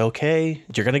now, it's okay.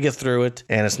 You're going to get through it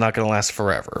and it's not going to last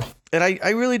forever. And I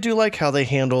really do like how they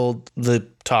handled the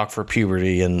talk for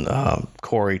puberty and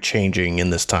Cory changing in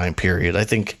this time period. I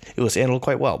think it was handled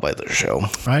quite well by the show.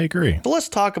 I agree. So let's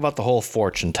talk about the whole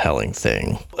fortune telling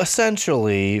thing.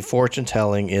 Essentially, fortune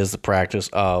telling is the practice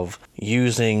of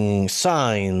using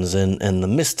signs and the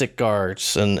mystic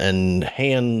arts and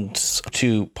hands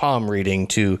to palm reading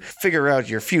to figure out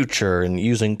your future and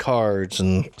using cards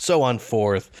and so on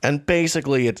forth. And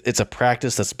basically, it's a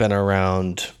practice that's been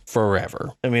around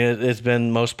forever. I mean, it's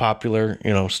been most popular,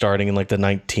 you know, starting in like the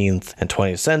 19th and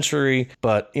 20th century,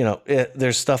 but you know,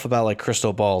 there's stuff about like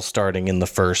crystal balls starting in the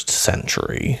 1st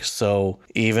century. So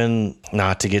even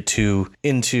not to get too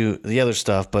into the other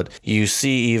stuff, but you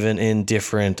see even in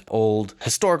different old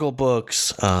historical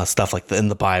books, stuff like in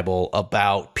the Bible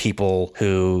about people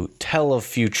who tell of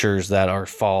futures that are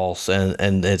false,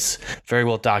 and it's very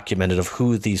well documented of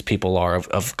who these people are,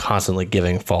 of constantly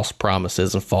giving false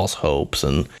promises and false hopes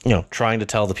and, you know, trying to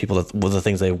tell the people that the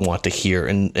things they want to hear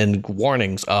and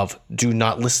warnings of do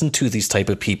not listen to these type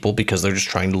of people because they're just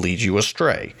trying to lead you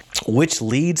astray. Which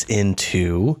leads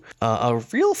into a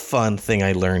real fun thing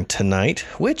I learned tonight,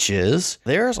 which is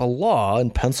there's a law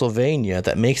in Pennsylvania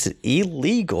that makes it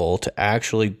illegal to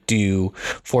actually do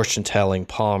fortune telling,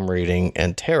 palm reading,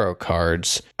 and tarot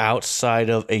cards outside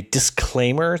of a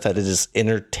disclaimer that it is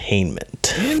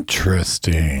entertainment.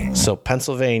 Interesting. So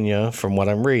Pennsylvania, from what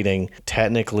I'm reading,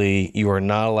 technically you are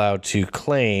not allowed to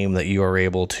claim that you are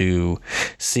able to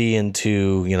see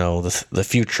into, you know, the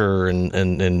future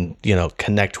and you know,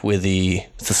 connect with the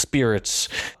spirits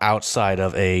outside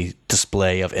of a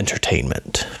display of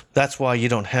entertainment. That's why you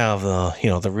don't have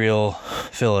the real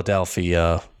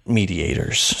Philadelphia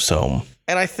mediators. So,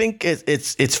 and I think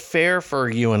it's fair for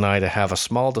you and I to have a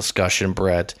small discussion,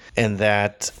 Brett, and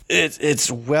that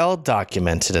it's well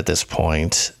documented at this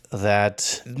point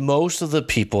that most of the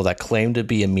people that claim to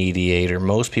be a mediator,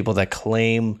 most people that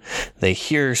claim they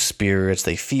hear spirits,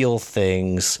 they feel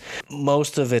things,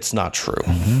 most of it's not true.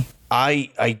 Mm-hmm.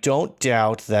 I don't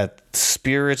doubt that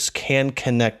spirits can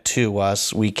connect to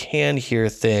us. We can hear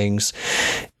things.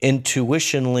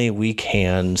 Intuitionally, we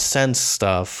can sense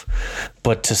stuff.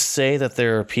 But to say that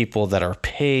there are people that are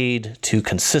paid to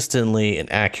consistently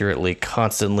and accurately,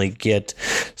 constantly get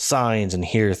signs and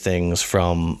hear things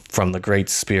from the great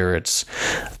spirits,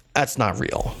 that's not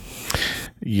real.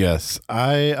 Yes,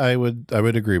 I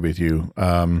would agree with you.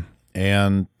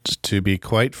 And to be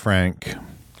quite frank,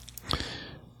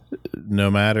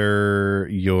 no matter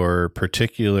your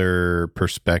particular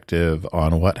perspective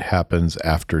on what happens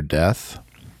after death,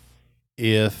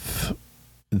 if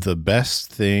the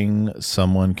best thing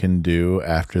someone can do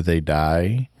after they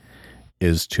die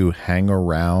is to hang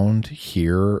around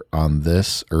here on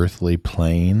this earthly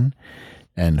plane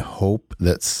and hope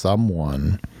that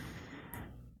someone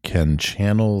can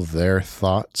channel their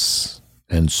thoughts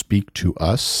and speak to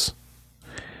us,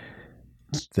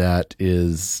 that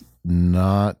is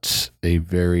not a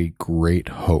very great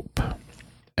hope.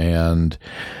 And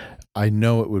I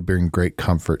know it would bring great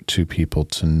comfort to people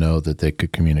to know that they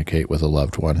could communicate with a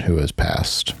loved one who has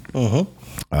passed.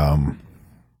 Mm-hmm.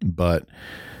 But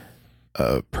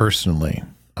personally,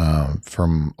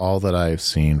 from all that I've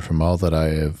seen, from all that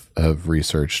I have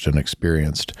researched and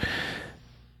experienced,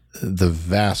 the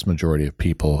vast majority of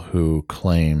people who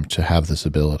claim to have this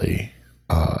ability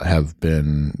have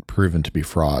been proven to be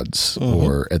frauds,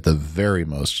 or at the very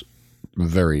most,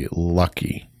 very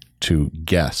lucky to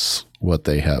guess what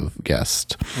they have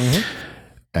guessed.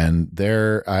 And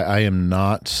I am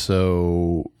not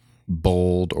so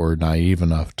bold or naive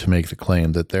enough to make the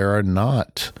claim that there are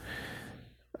not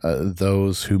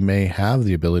those who may have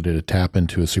the ability to tap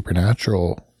into a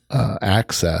supernatural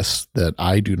access that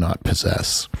I do not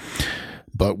possess.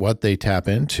 But what they tap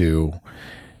into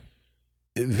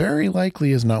very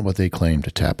likely is not what they claim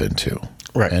to tap into.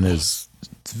 Right. And is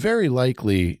very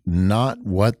likely not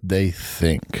what they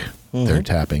think they're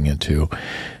tapping into,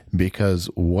 because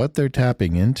what they're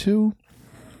tapping into,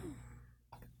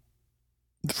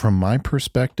 from my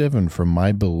perspective and from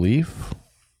my belief,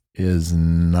 is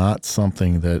not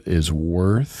something that is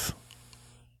worth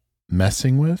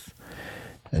messing with,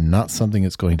 and not something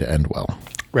that's going to end well.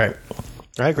 Right.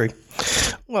 I agree.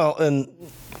 Well, and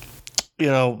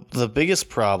the biggest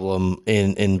problem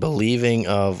in believing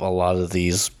of a lot of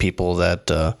these people that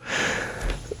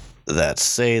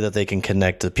say that they can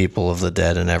connect to people of the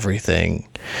dead and everything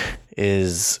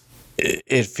is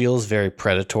it feels very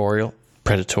predatory.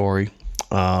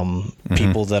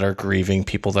 People that are grieving,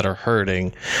 people that are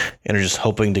hurting, and are just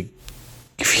hoping to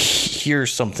hear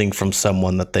something from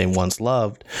someone that they once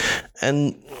loved.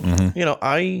 And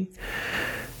I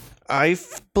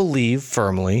believe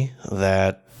firmly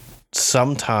that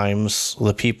sometimes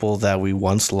the people that we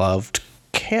once loved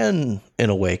can, in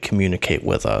a way, communicate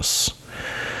with us.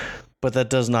 But that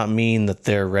does not mean that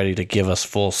they're ready to give us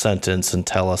full sentence and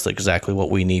tell us exactly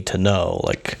what we need to know.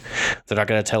 Like, they're not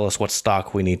going to tell us what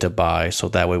stock we need to buy so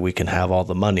that way we can have all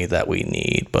the money that we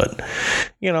need. But,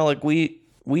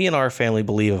 we in our family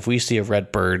believe if we see a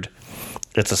red bird,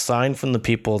 it's a sign from the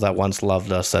people that once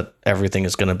loved us that everything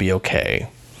is going to be okay.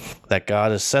 That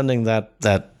God is sending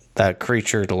that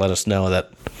creature to let us know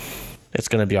that it's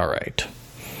going to be all right.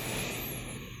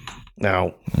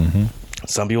 Now,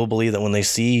 some people believe that when they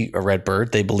see a red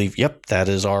bird, they believe, yep, that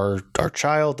is our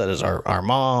child, that is our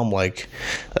mom, like,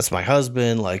 that's my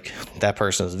husband, like, that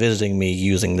person is visiting me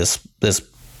using this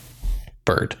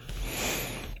bird.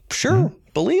 Sure,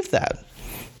 believe that.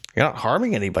 You're not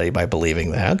harming anybody by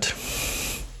believing that.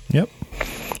 Yep.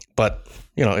 But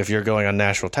if you're going on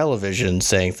national television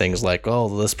saying things like, oh,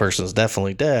 this person's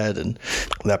definitely dead and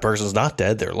that person's not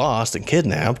dead, they're lost and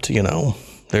kidnapped,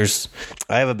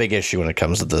 I have a big issue when it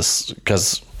comes to this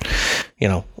because,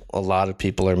 a lot of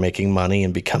people are making money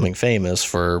and becoming famous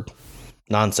for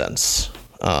nonsense.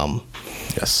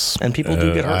 Yes. And people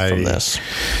do get hurt from this.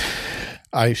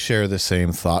 I share the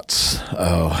same thoughts.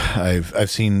 I've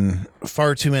seen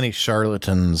far too many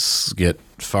charlatans get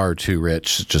far too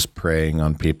rich just preying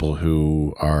on people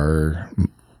who are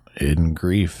in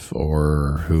grief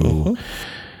or who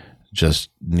just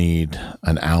need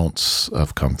an ounce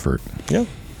of comfort. Yeah.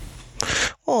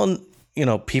 Well, and,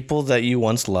 people that you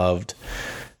once loved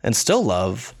and still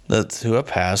love who have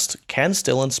passed can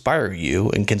still inspire you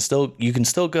and you can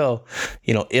still go,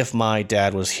 if my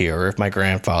dad was here, or if my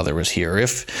grandfather was here,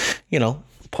 if,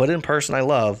 put in person I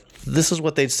love, this is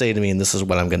what they'd say to me and this is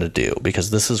what I'm going to do because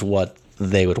this is what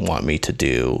they would want me to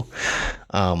do.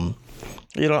 And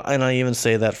I even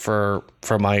say that for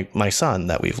my son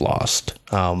that we've lost.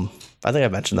 I think I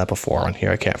mentioned that before on here.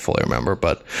 I can't fully remember,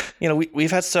 but we've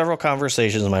had several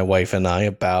conversations, my wife and I,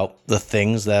 about the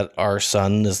things that our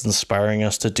son is inspiring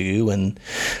us to do, and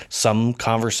some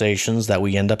conversations that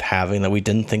we end up having that we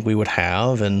didn't think we would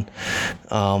have, and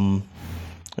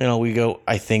we go,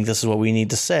 I think this is what we need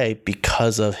to say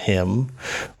because of him,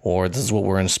 or this is what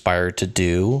we're inspired to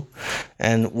do.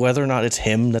 And whether or not it's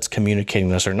him that's communicating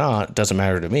this or not, doesn't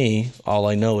matter to me. All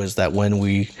I know is that when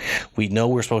we know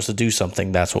we're supposed to do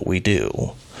something, that's what we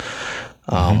do.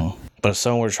 But if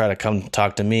someone were to try to come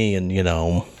talk to me and,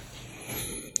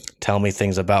 tell me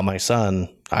things about my son,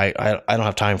 I don't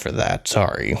have time for that.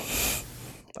 Sorry.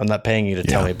 I'm not paying you to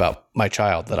tell me about my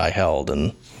child that I held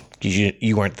and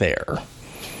you weren't there.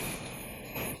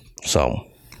 So,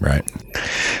 right.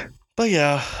 But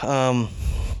yeah,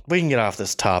 we can get off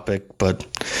this topic, but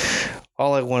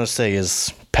all I want to say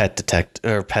is pet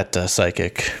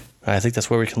psychic. I think that's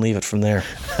where we can leave it from there.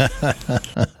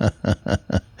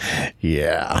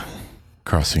 Yeah.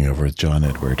 Crossing over with John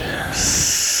Edward.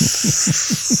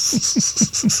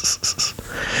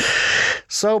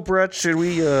 So, Brett, should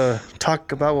we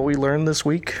talk about what we learned this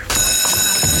week?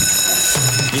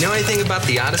 You know anything about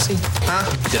the Odyssey? Huh?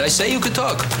 Did I say you could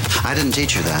talk? I didn't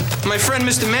teach you that. My friend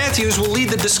Mr. Matthews will lead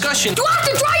the discussion. Do I have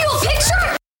to draw you a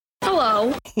picture? Oh,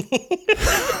 Hello.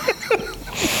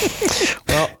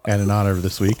 Well, And in honor of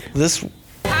this week, ooh.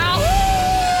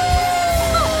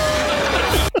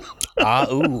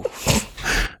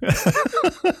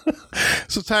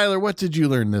 So Tyler, what did you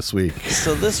learn this week?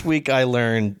 So this week I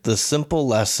learned the simple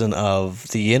lesson of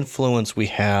the influence we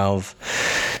have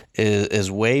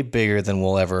is way bigger than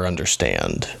we'll ever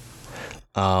understand.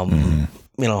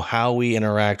 You know, how we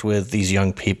interact with these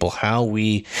young people, how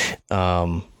we,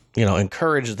 you know,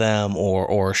 encourage them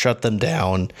or shut them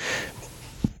down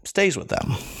stays with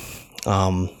them.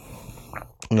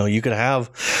 You know, you could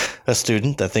have a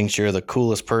student that thinks you're the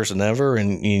coolest person ever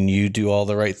and you do all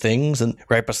the right things, and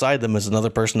right beside them is another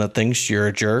person that thinks you're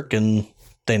a jerk and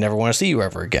they never want to see you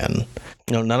ever again.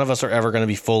 You know, none of us are ever going to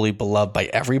be fully beloved by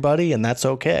everybody, and that's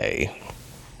okay.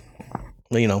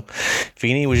 You know,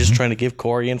 Feeney was just trying to give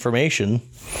Cory information,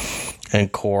 and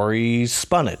Cory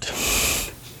spun it.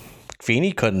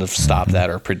 Feeney couldn't have stopped that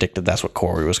or predicted that's what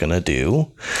Cory was going to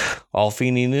do. All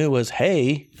Feeney knew was,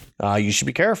 hey, you should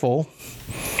be careful,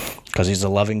 because he's a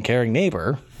loving, caring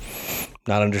neighbor.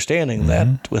 Not understanding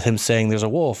that with him saying there's a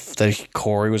wolf, that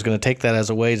Cory was going to take that as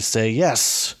a way to say,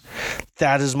 yes,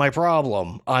 that is my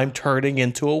problem. I'm turning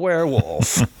into a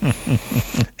werewolf.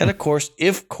 And of course,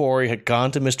 if Cory had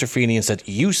gone to Mr. Feeney and said,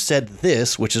 you said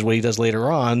this, which is what he does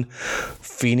later on,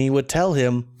 Feeney would tell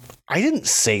him, I didn't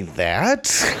say that.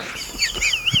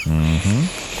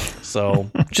 So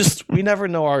just, we never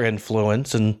know our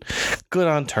influence, and good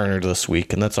on Turner this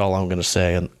week. And that's all I'm going to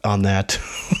say on that.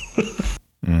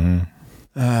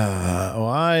 Well,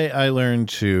 I learned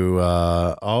to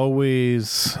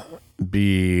always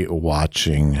be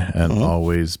watching and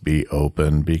always be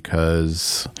open,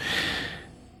 because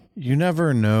you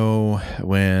never know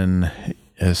when,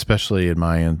 especially in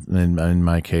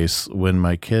my case, when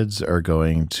my kids are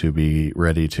going to be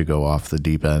ready to go off the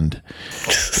deep end,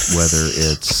 whether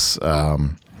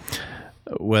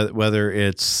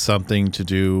it's something to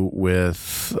do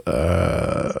with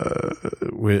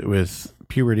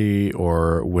puberty,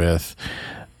 or with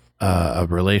a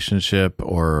relationship,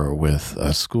 or with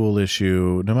a school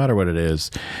issue. No matter what it is,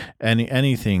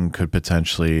 anything could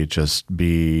potentially just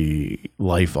be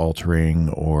life altering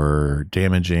or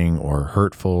damaging or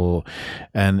hurtful,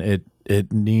 and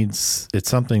it's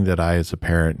something that I as a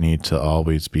parent need to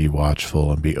always be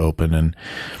watchful and be open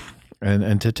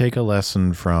and to take a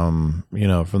lesson from, you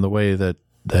know, from the way that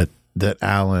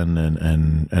Alan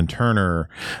and Turner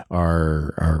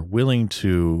are willing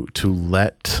to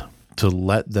let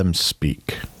them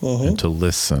speak and to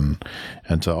listen,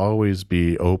 and to always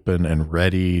be open and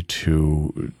ready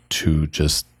to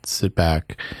just sit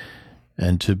back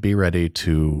and to be ready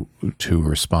to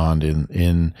respond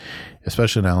in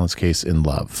especially in Alan's case, in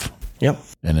love. Yep.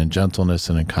 And in gentleness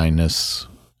and in kindness,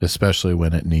 especially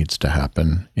when it needs to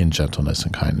happen in gentleness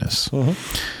and kindness.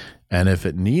 And if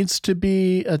it needs to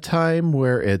be a time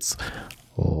where it's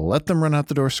let them run out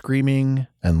the door screaming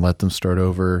and let them start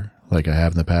over like I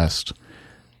have in the past,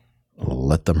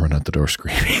 let them run out the door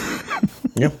screaming.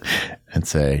 Yep. And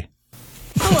say,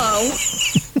 hello.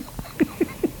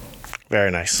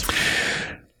 Very nice.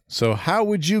 So how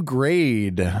would you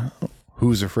grade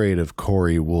Who's Afraid of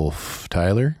Cory Wolf,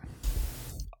 Tyler?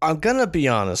 I'm going to be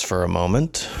honest for a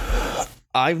moment.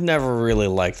 I've never really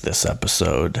liked this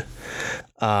episode.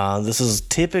 This is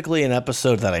typically an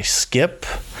episode that I skip.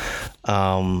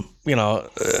 You know,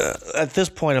 at this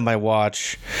point in my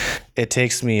watch, it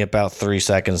takes me about 3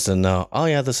 seconds to know, oh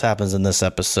yeah, this happens in this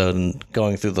episode, and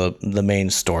going through the main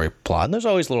story plot. And there's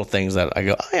always little things that I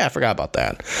go, oh yeah, I forgot about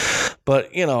that.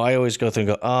 But, you know, I always go through and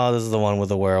go, oh, this is the one with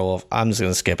the werewolf. I'm just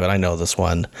going to skip it. I know this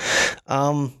one.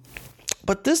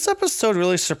 But this episode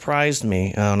really surprised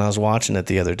me when I was watching it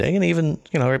the other day. And even,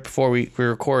 you know, right before we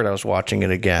record, I was watching it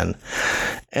again.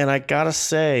 And I got to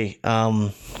say,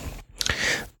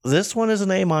 this one is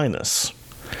an A-.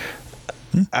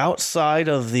 Outside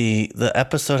of the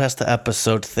episode has to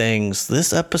episode things,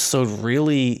 this episode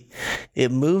really,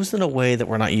 it moves in a way that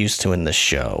we're not used to in this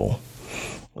show.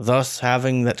 Thus,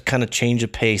 having that kind of change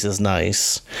of pace is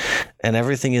nice. And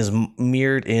everything is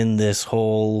mirrored in this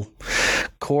whole,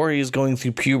 Cory is going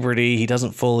through puberty, he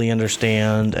doesn't fully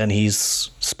understand, and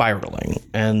he's spiraling.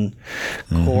 And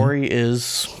Cory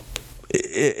is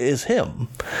him.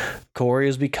 Cory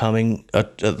is becoming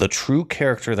the true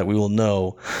character that we will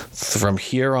know from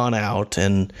here on out,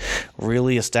 and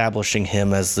really establishing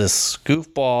him as this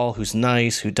goofball who's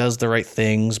nice, who does the right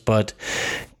things, but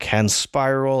can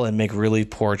spiral and make really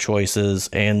poor choices.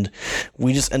 And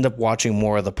we just end up watching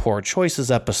more of the poor choices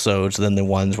episodes than the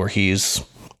ones where he's,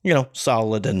 you know,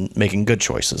 solid and making good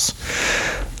choices.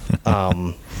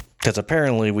 because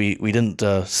apparently we didn't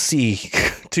see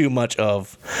too much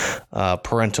of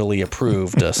parentally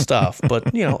approved stuff, but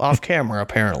off camera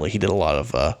apparently he did a lot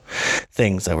of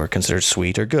things that were considered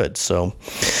sweet or good. So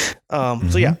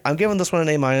so yeah, I'm giving this one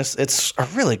an A-. It's a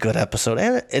really good episode,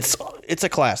 and it's a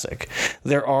classic.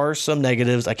 There are some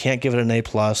negatives. I can't give it an A+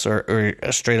 or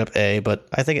a straight up A, but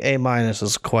I think A-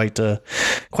 is quite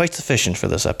sufficient for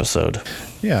this episode.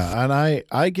 Yeah, and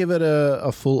I give it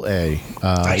a full A.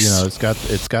 Nice.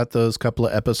 It's got those couple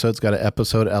of episodes, got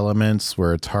episode elements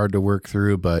where it's hard to work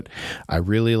through, but I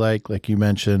really like you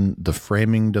mentioned, the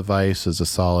framing device is a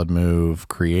solid move.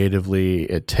 Creatively,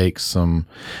 it takes some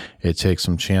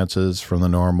chances from the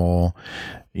normal.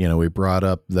 We brought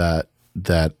up that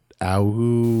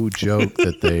ow joke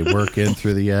that they work in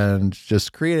through the end.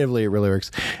 Just creatively, it really works.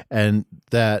 And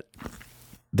that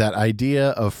idea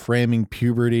of framing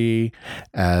puberty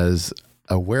as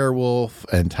a werewolf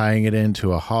and tying it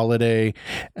into a holiday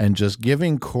and just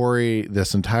giving Cory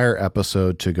this entire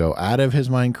episode to go out of his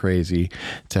mind crazy,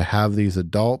 to have these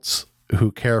adults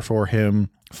who care for him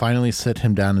finally sit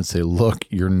him down and say, look,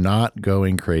 you're not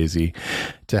going crazy,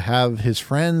 to have his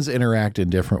friends interact in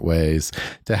different ways,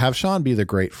 to have Sean be the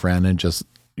great friend and just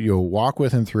walk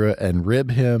with him through it and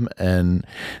rib him and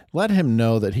let him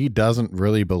know that he doesn't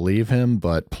really believe him,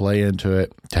 but play into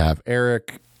it, to have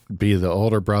Eric be the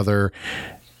older brother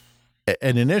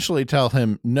and initially tell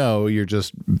him, no, you're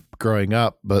just growing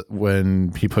up. But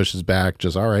when he pushes back,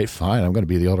 just, all right, fine, I'm going to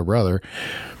be the older brother.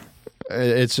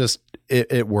 It's just,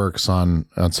 it works on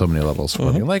so many levels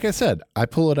for me. And like I said, I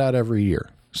pull it out every year.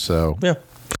 So yeah,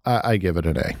 I give it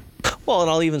an A. Well, and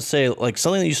I'll even say, like,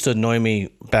 something that used to annoy me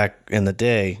back in the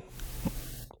day,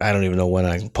 I don't even know when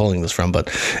I'm pulling this from, but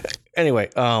anyway,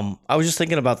 I was just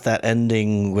thinking about that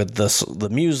ending with the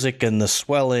music and the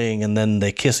swelling, and then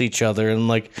they kiss each other, and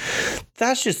like,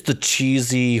 that's just the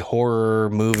cheesy horror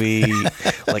movie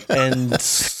like end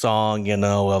song,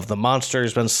 of the monster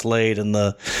has been slayed, and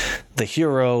the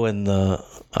hero and the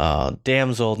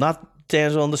damsel, not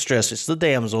damsel in distress, it's the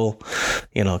damsel,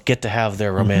 get to have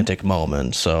their romantic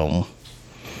moment. So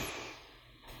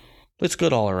it's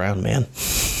good all around, man.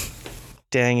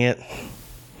 Dang it.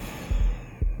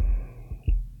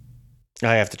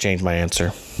 I have to change my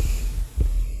answer.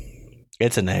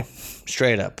 It's an A.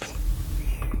 Straight up.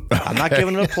 Okay. I'm not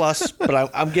giving it a plus, but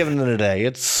I'm giving it an A.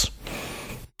 This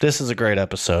is a great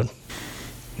episode.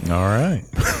 All right.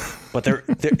 But there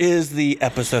is the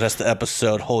episode as the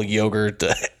episode whole yogurt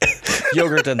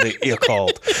and the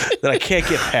Yakult that I can't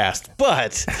get past.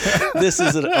 But this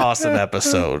is an awesome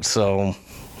episode, so...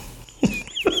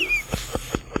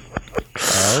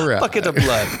 All right. Bucket of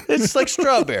blood. It's like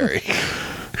strawberry.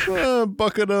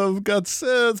 Bucket of guts.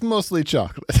 It's mostly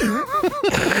chocolate.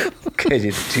 Okay,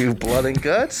 you do blood and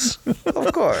guts?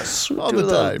 Of course. All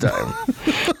the time.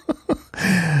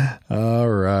 All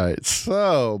right.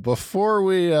 So before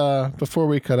we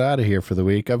cut out of here for the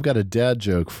week, I've got a dad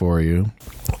joke for you.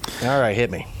 All right,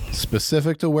 hit me.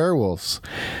 Specific to werewolves.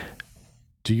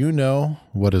 Do you know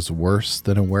what is worse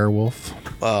than a werewolf?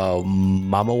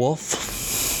 Mama wolf.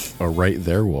 A right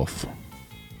there wolf.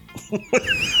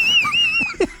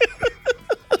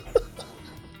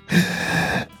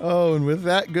 Oh, and with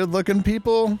that, good-looking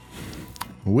people,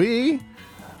 we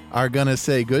are going to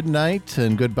say good night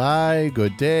and goodbye,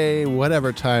 good day,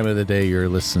 whatever time of the day you're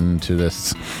listening to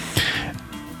this.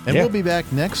 And we'll be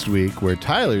back next week where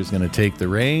Tyler's going to take the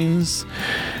reins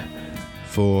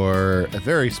for a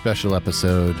very special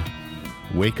episode,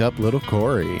 Wake Up Little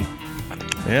Cory.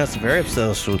 Yeah, it's a very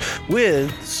special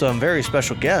with some very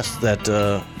special guests that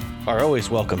are always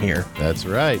welcome here. That's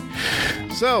right.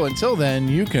 So until then,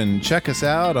 you can check us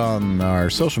out on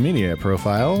our social media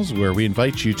profiles where we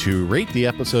invite you to rate the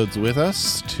episodes with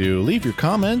us, to leave your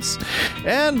comments,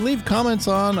 and leave comments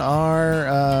on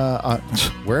our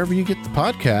wherever you get the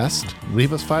podcast.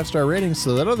 Leave us 5-star ratings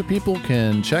so that other people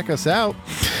can check us out.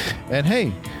 And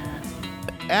hey,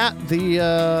 at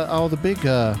the big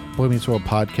Boy Meets World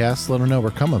podcast, let them know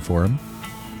we're coming for them.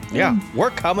 Yeah,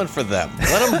 we're coming for them.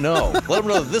 Let them know. Let them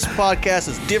know that this podcast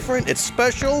is different, it's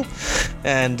special,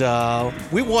 and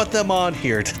we want them on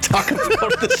here to talk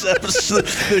about this episode,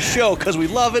 the show, because we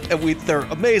love it, and they're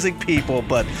amazing people,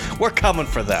 but we're coming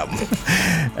for them.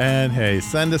 And hey,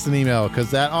 send us an email,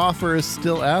 because that offer is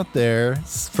still out there.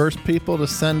 First people to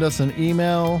send us an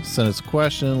email, send us a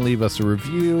question, leave us a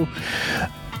review,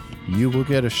 you will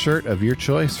get a shirt of your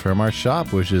choice from our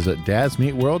shop, which is at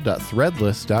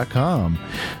dadsmeetworld.threadless.com.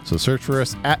 So search for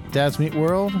us at Dads Meet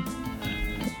World,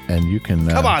 and you can...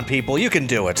 Come on, people. You can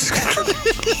do it.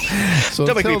 So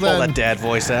don't make me pull that dad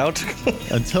voice out.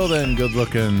 Until then, good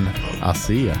looking. I'll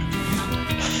see ya.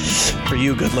 For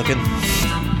you, good looking.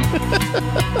 You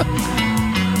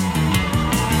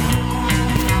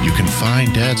can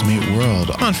find Dad's Meat World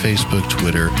on Facebook,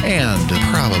 Twitter, and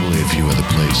probably a few other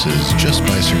places just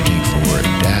by searching for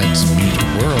Dad's Meat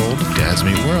World. Dad's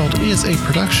Meat World is a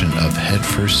production of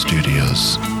Headfirst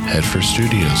Studios. Headfirst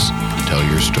Studios. Tell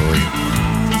your story.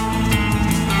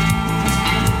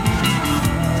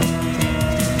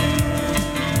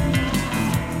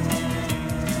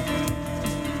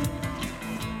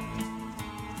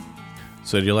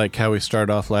 So do you like how we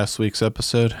started off last week's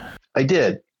episode? I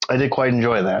did quite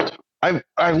enjoy that.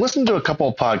 I've listened to a couple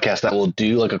of podcasts that will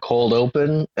do like a cold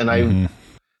open, and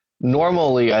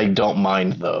normally I don't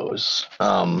mind those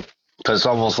because it's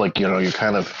almost like, you know, you're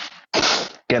kind of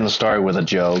getting started with a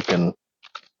joke and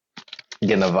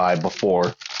getting a vibe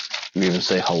before you even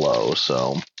say hello.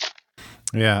 So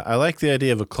yeah, I like the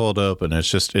idea of a cold open.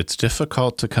 It's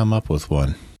difficult to come up with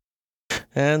one,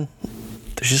 and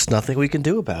there's just nothing we can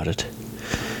do about it.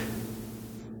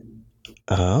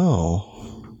 Oh,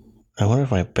 I wonder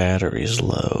if my battery's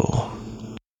low.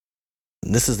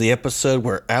 This is the episode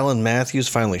where Alan Matthews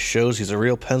finally shows he's a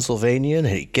real Pennsylvanian,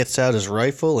 and he gets out his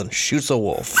rifle and shoots a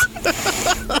wolf.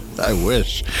 I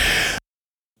wish.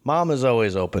 Mom is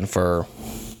always open for,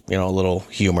 you know, a little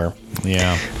humor.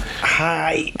 Yeah.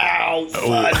 Hi. Ow.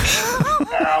 Fudge.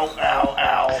 Ow, ow, ow,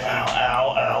 ow,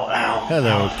 ow, ow, ow.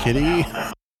 Hello, kitty.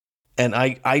 And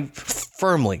I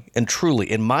firmly and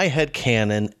truly, in my head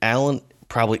canon, Alan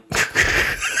probably...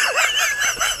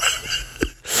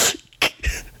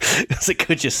 So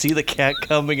could you see the cat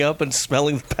coming up and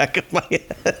smelling the back of my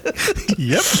head?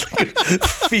 Yep.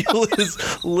 Feel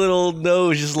his little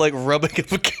nose just like rubbing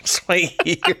up against my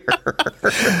ear.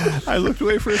 I looked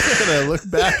away for a second. I looked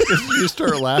back and you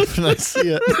start laughing. I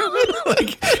see it.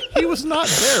 Like, he was not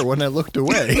there when I looked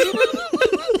away.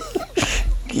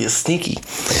 Yeah, sneaky.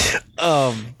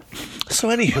 So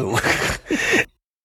anywho,